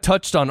kind of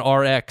touched on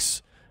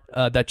RX,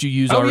 that you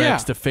use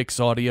RX to fix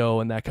audio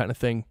and that kind of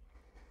thing.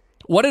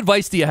 What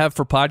advice do you have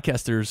for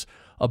podcasters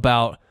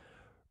about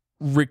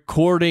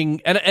recording,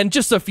 and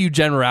just a few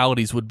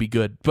generalities would be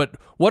good, but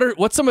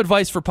what's some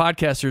advice for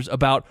podcasters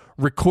about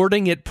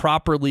recording it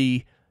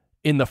properly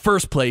in the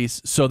first place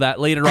so that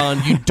later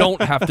on you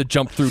don't have to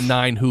jump through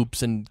 9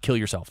 hoops and kill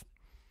yourself?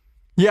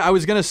 Yeah, I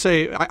was going to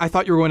say, I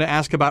thought you were going to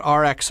ask about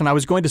RX, and I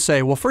was going to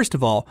say, well, first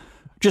of all,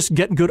 just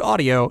get good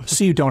audio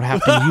so you don't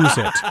have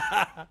to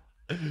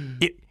use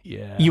it.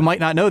 You might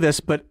not know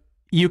this, but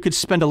you could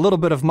spend a little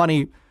bit of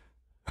money.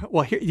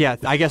 Well,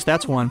 I guess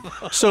that's one.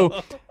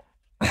 So,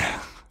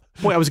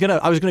 boy, I was gonna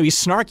be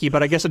snarky,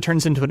 but I guess it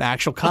turns into an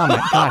actual comment.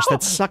 Gosh,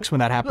 that sucks when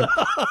that happens.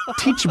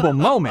 Teachable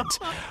moment.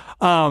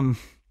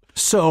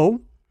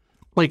 So,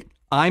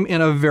 I'm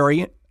in a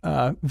very,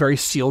 very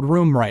sealed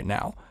room right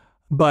now,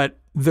 but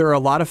there are a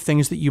lot of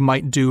things that you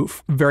might do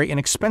very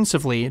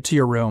inexpensively to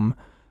your room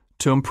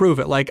to improve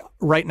it. Like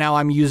right now,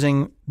 I'm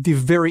using the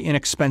very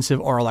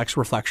inexpensive Auralex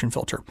reflection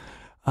filter.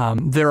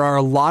 There are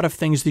a lot of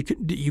things that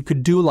you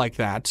could do like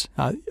that.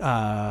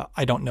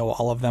 I don't know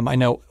all of them. I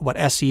know what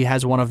SE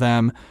has one of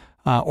them.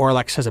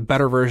 Auralex has a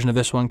better version of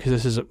this one because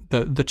this is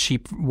the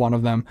cheap one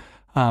of them.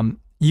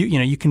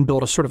 You can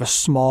build a sort of a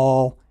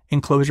small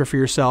enclosure for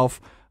yourself.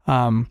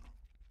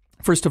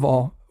 First of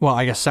all,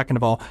 second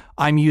of all,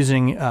 I'm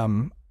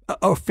using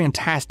a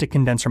fantastic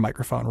condenser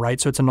microphone,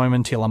 right? So it's a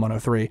Neumann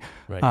TLM-103.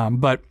 Right.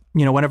 But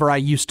whenever I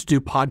used to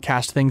do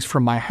podcast things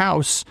from my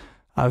house,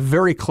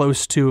 very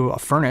close to a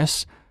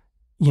furnace,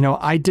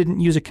 I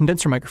didn't use a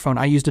condenser microphone.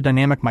 I used a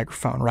dynamic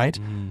microphone, right?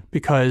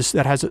 Because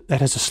that has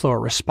a slower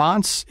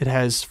response. It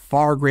has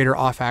far greater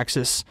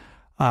off-axis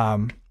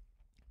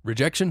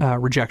rejection.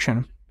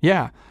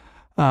 Yeah.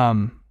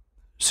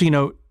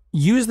 So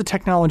use the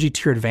technology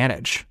to your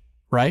advantage,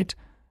 right?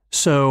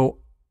 So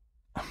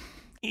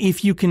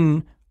if you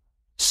can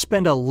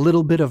spend a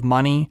little bit of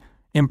money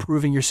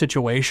improving your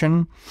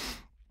situation,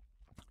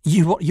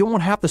 you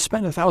won't have to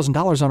spend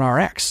 $1,000 on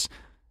RX.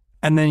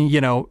 And then,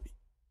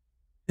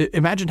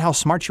 imagine how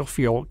smart you'll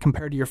feel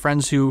compared to your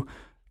friends who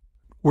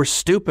were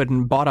stupid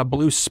and bought a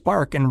blue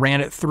Spark and ran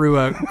it through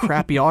a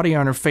crappy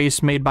audio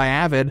interface made by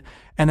Avid,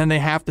 and then they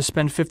have to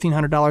spend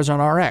 $1,500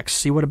 on RX.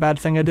 See what a bad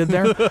thing I did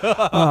there?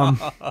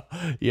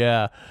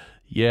 Yeah.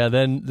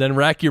 Then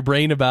rack your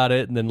brain about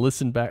it and then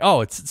listen back. Oh,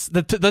 it's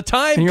the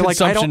time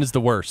consumption is the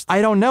worst.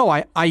 I don't know.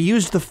 I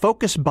used the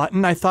focus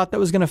button. I thought that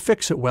was going to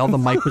fix it. Well, the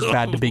mic was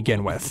bad to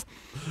begin with.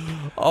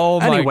 Oh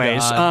my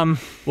God.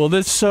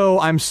 So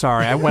I'm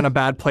sorry. I went a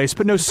bad place.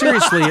 But no,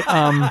 seriously,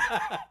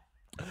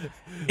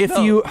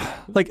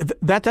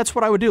 that's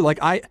what I would do. Like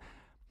an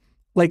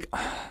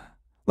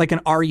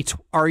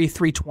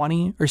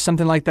RE320 or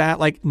something like that.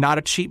 Like not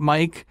a cheap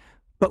mic,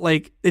 but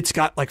it's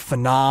got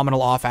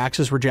phenomenal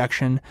off-axis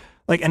rejection.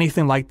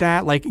 Anything like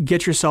that.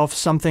 Get yourself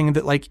something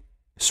that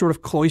sort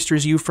of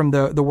cloisters you from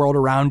the world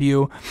around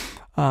you.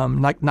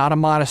 Not a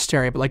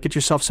monastery, but get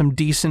yourself some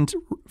decent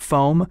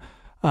foam.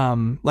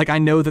 I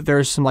know that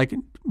there's some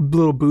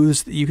little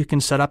booths that you can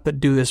set up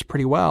that do this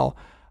pretty well.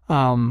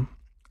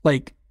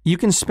 You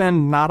can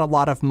spend not a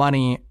lot of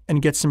money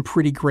and get some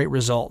pretty great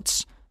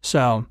results.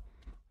 So,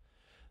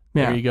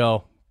 yeah. There you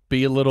go.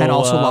 Be a little, and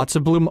also lots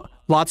of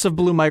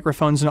blue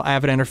microphones and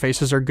Avid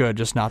interfaces are good,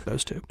 just not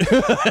those two.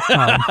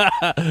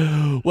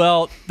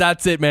 Well,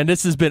 that's it, man.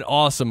 This has been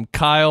awesome.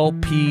 Kyle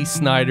P.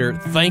 Snyder,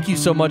 thank you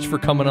so much for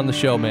coming on the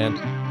show, man.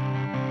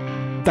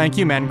 Thank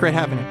you, man. Great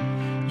having you.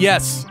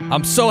 Yes,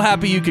 I'm so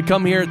happy you could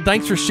come here.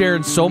 Thanks for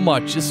sharing so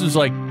much. This was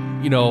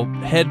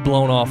head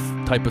blown off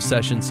type of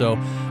session. So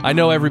I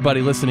know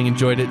everybody listening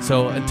enjoyed it.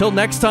 So until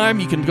next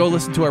time, you can go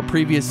listen to our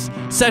previous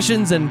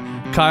sessions. And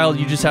Kyle,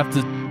 you just have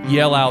to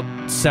yell out,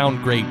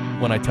 sound great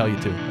when I tell you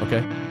to,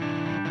 okay?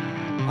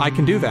 I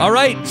can do that. All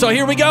right, so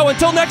here we go.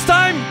 Until next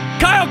time,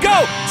 Kyle,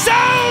 go!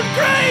 Sound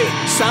great!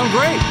 Sound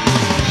great!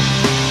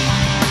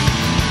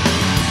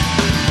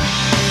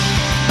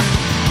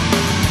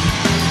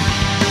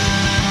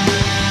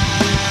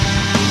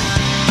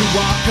 You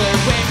walk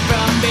away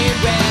from me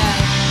well,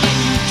 and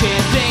you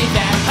can't play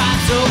that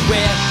part so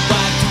well.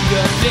 Why do you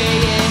play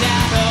it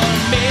out on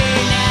me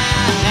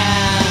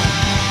now?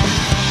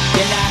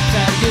 You like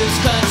to lose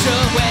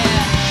control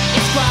well.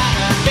 It's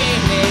quite a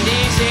feeling,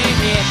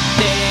 isn't it?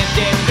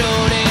 They're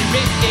floating,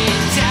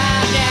 drifting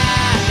down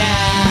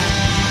now.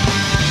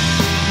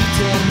 You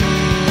tell me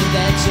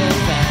that you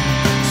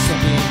found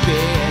something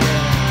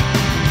better.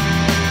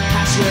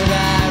 How should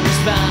I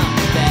respond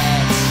to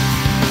that?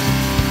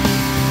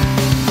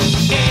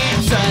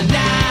 It's a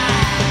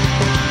lie.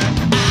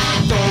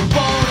 I don't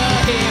wanna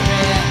hear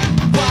it.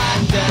 What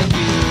do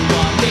you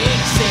want me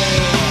to say?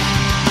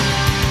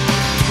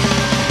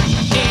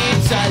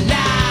 It's a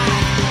lie.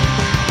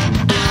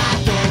 I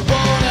don't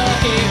wanna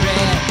hear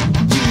it.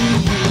 You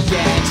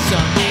react so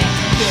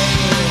angry.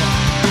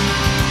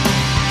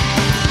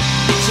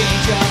 You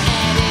change your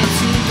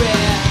attitude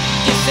well.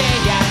 You say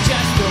I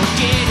just don't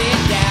get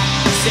it now.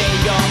 You say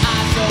your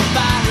eyes so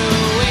far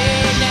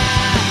away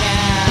now.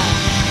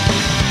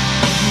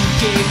 You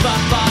gave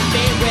up on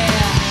me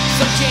well.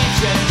 So change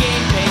your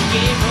game and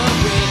give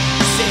away.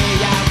 You say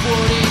I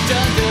wouldn't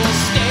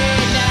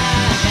understand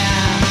now.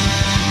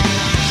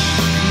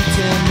 You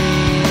tell me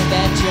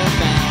that you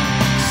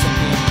found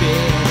something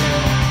better.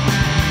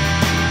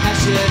 How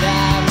should I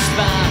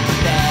respond to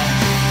that?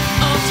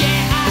 Oh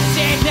yeah, I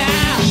say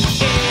now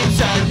it's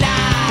a lie.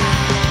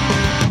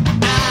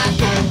 I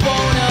don't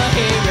wanna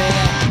hear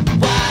it.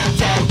 What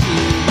do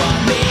you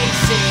want me to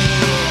say?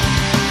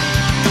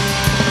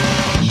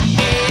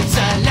 It's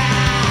a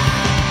lie.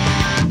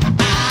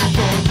 I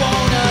don't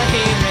wanna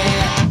hear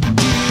it.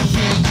 You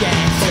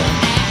react so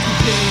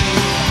angry.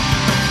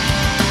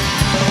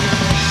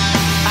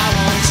 I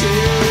want you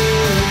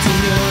to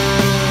know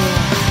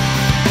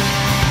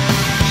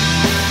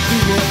we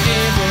were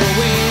ever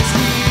with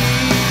you.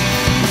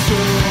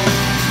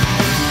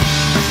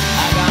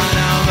 I've gone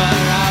over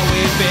all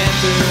we've been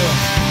through.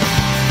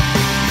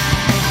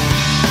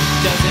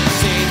 Doesn't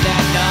seem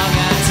that long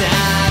a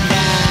time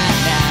now.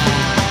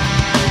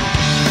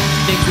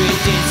 Things we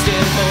did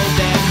still hold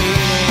that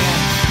meaning.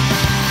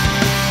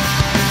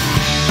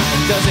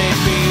 And does it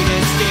mean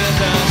it's still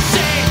the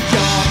same?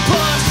 You're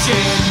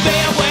pushing me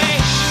away.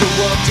 The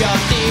world your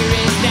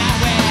theories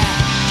now.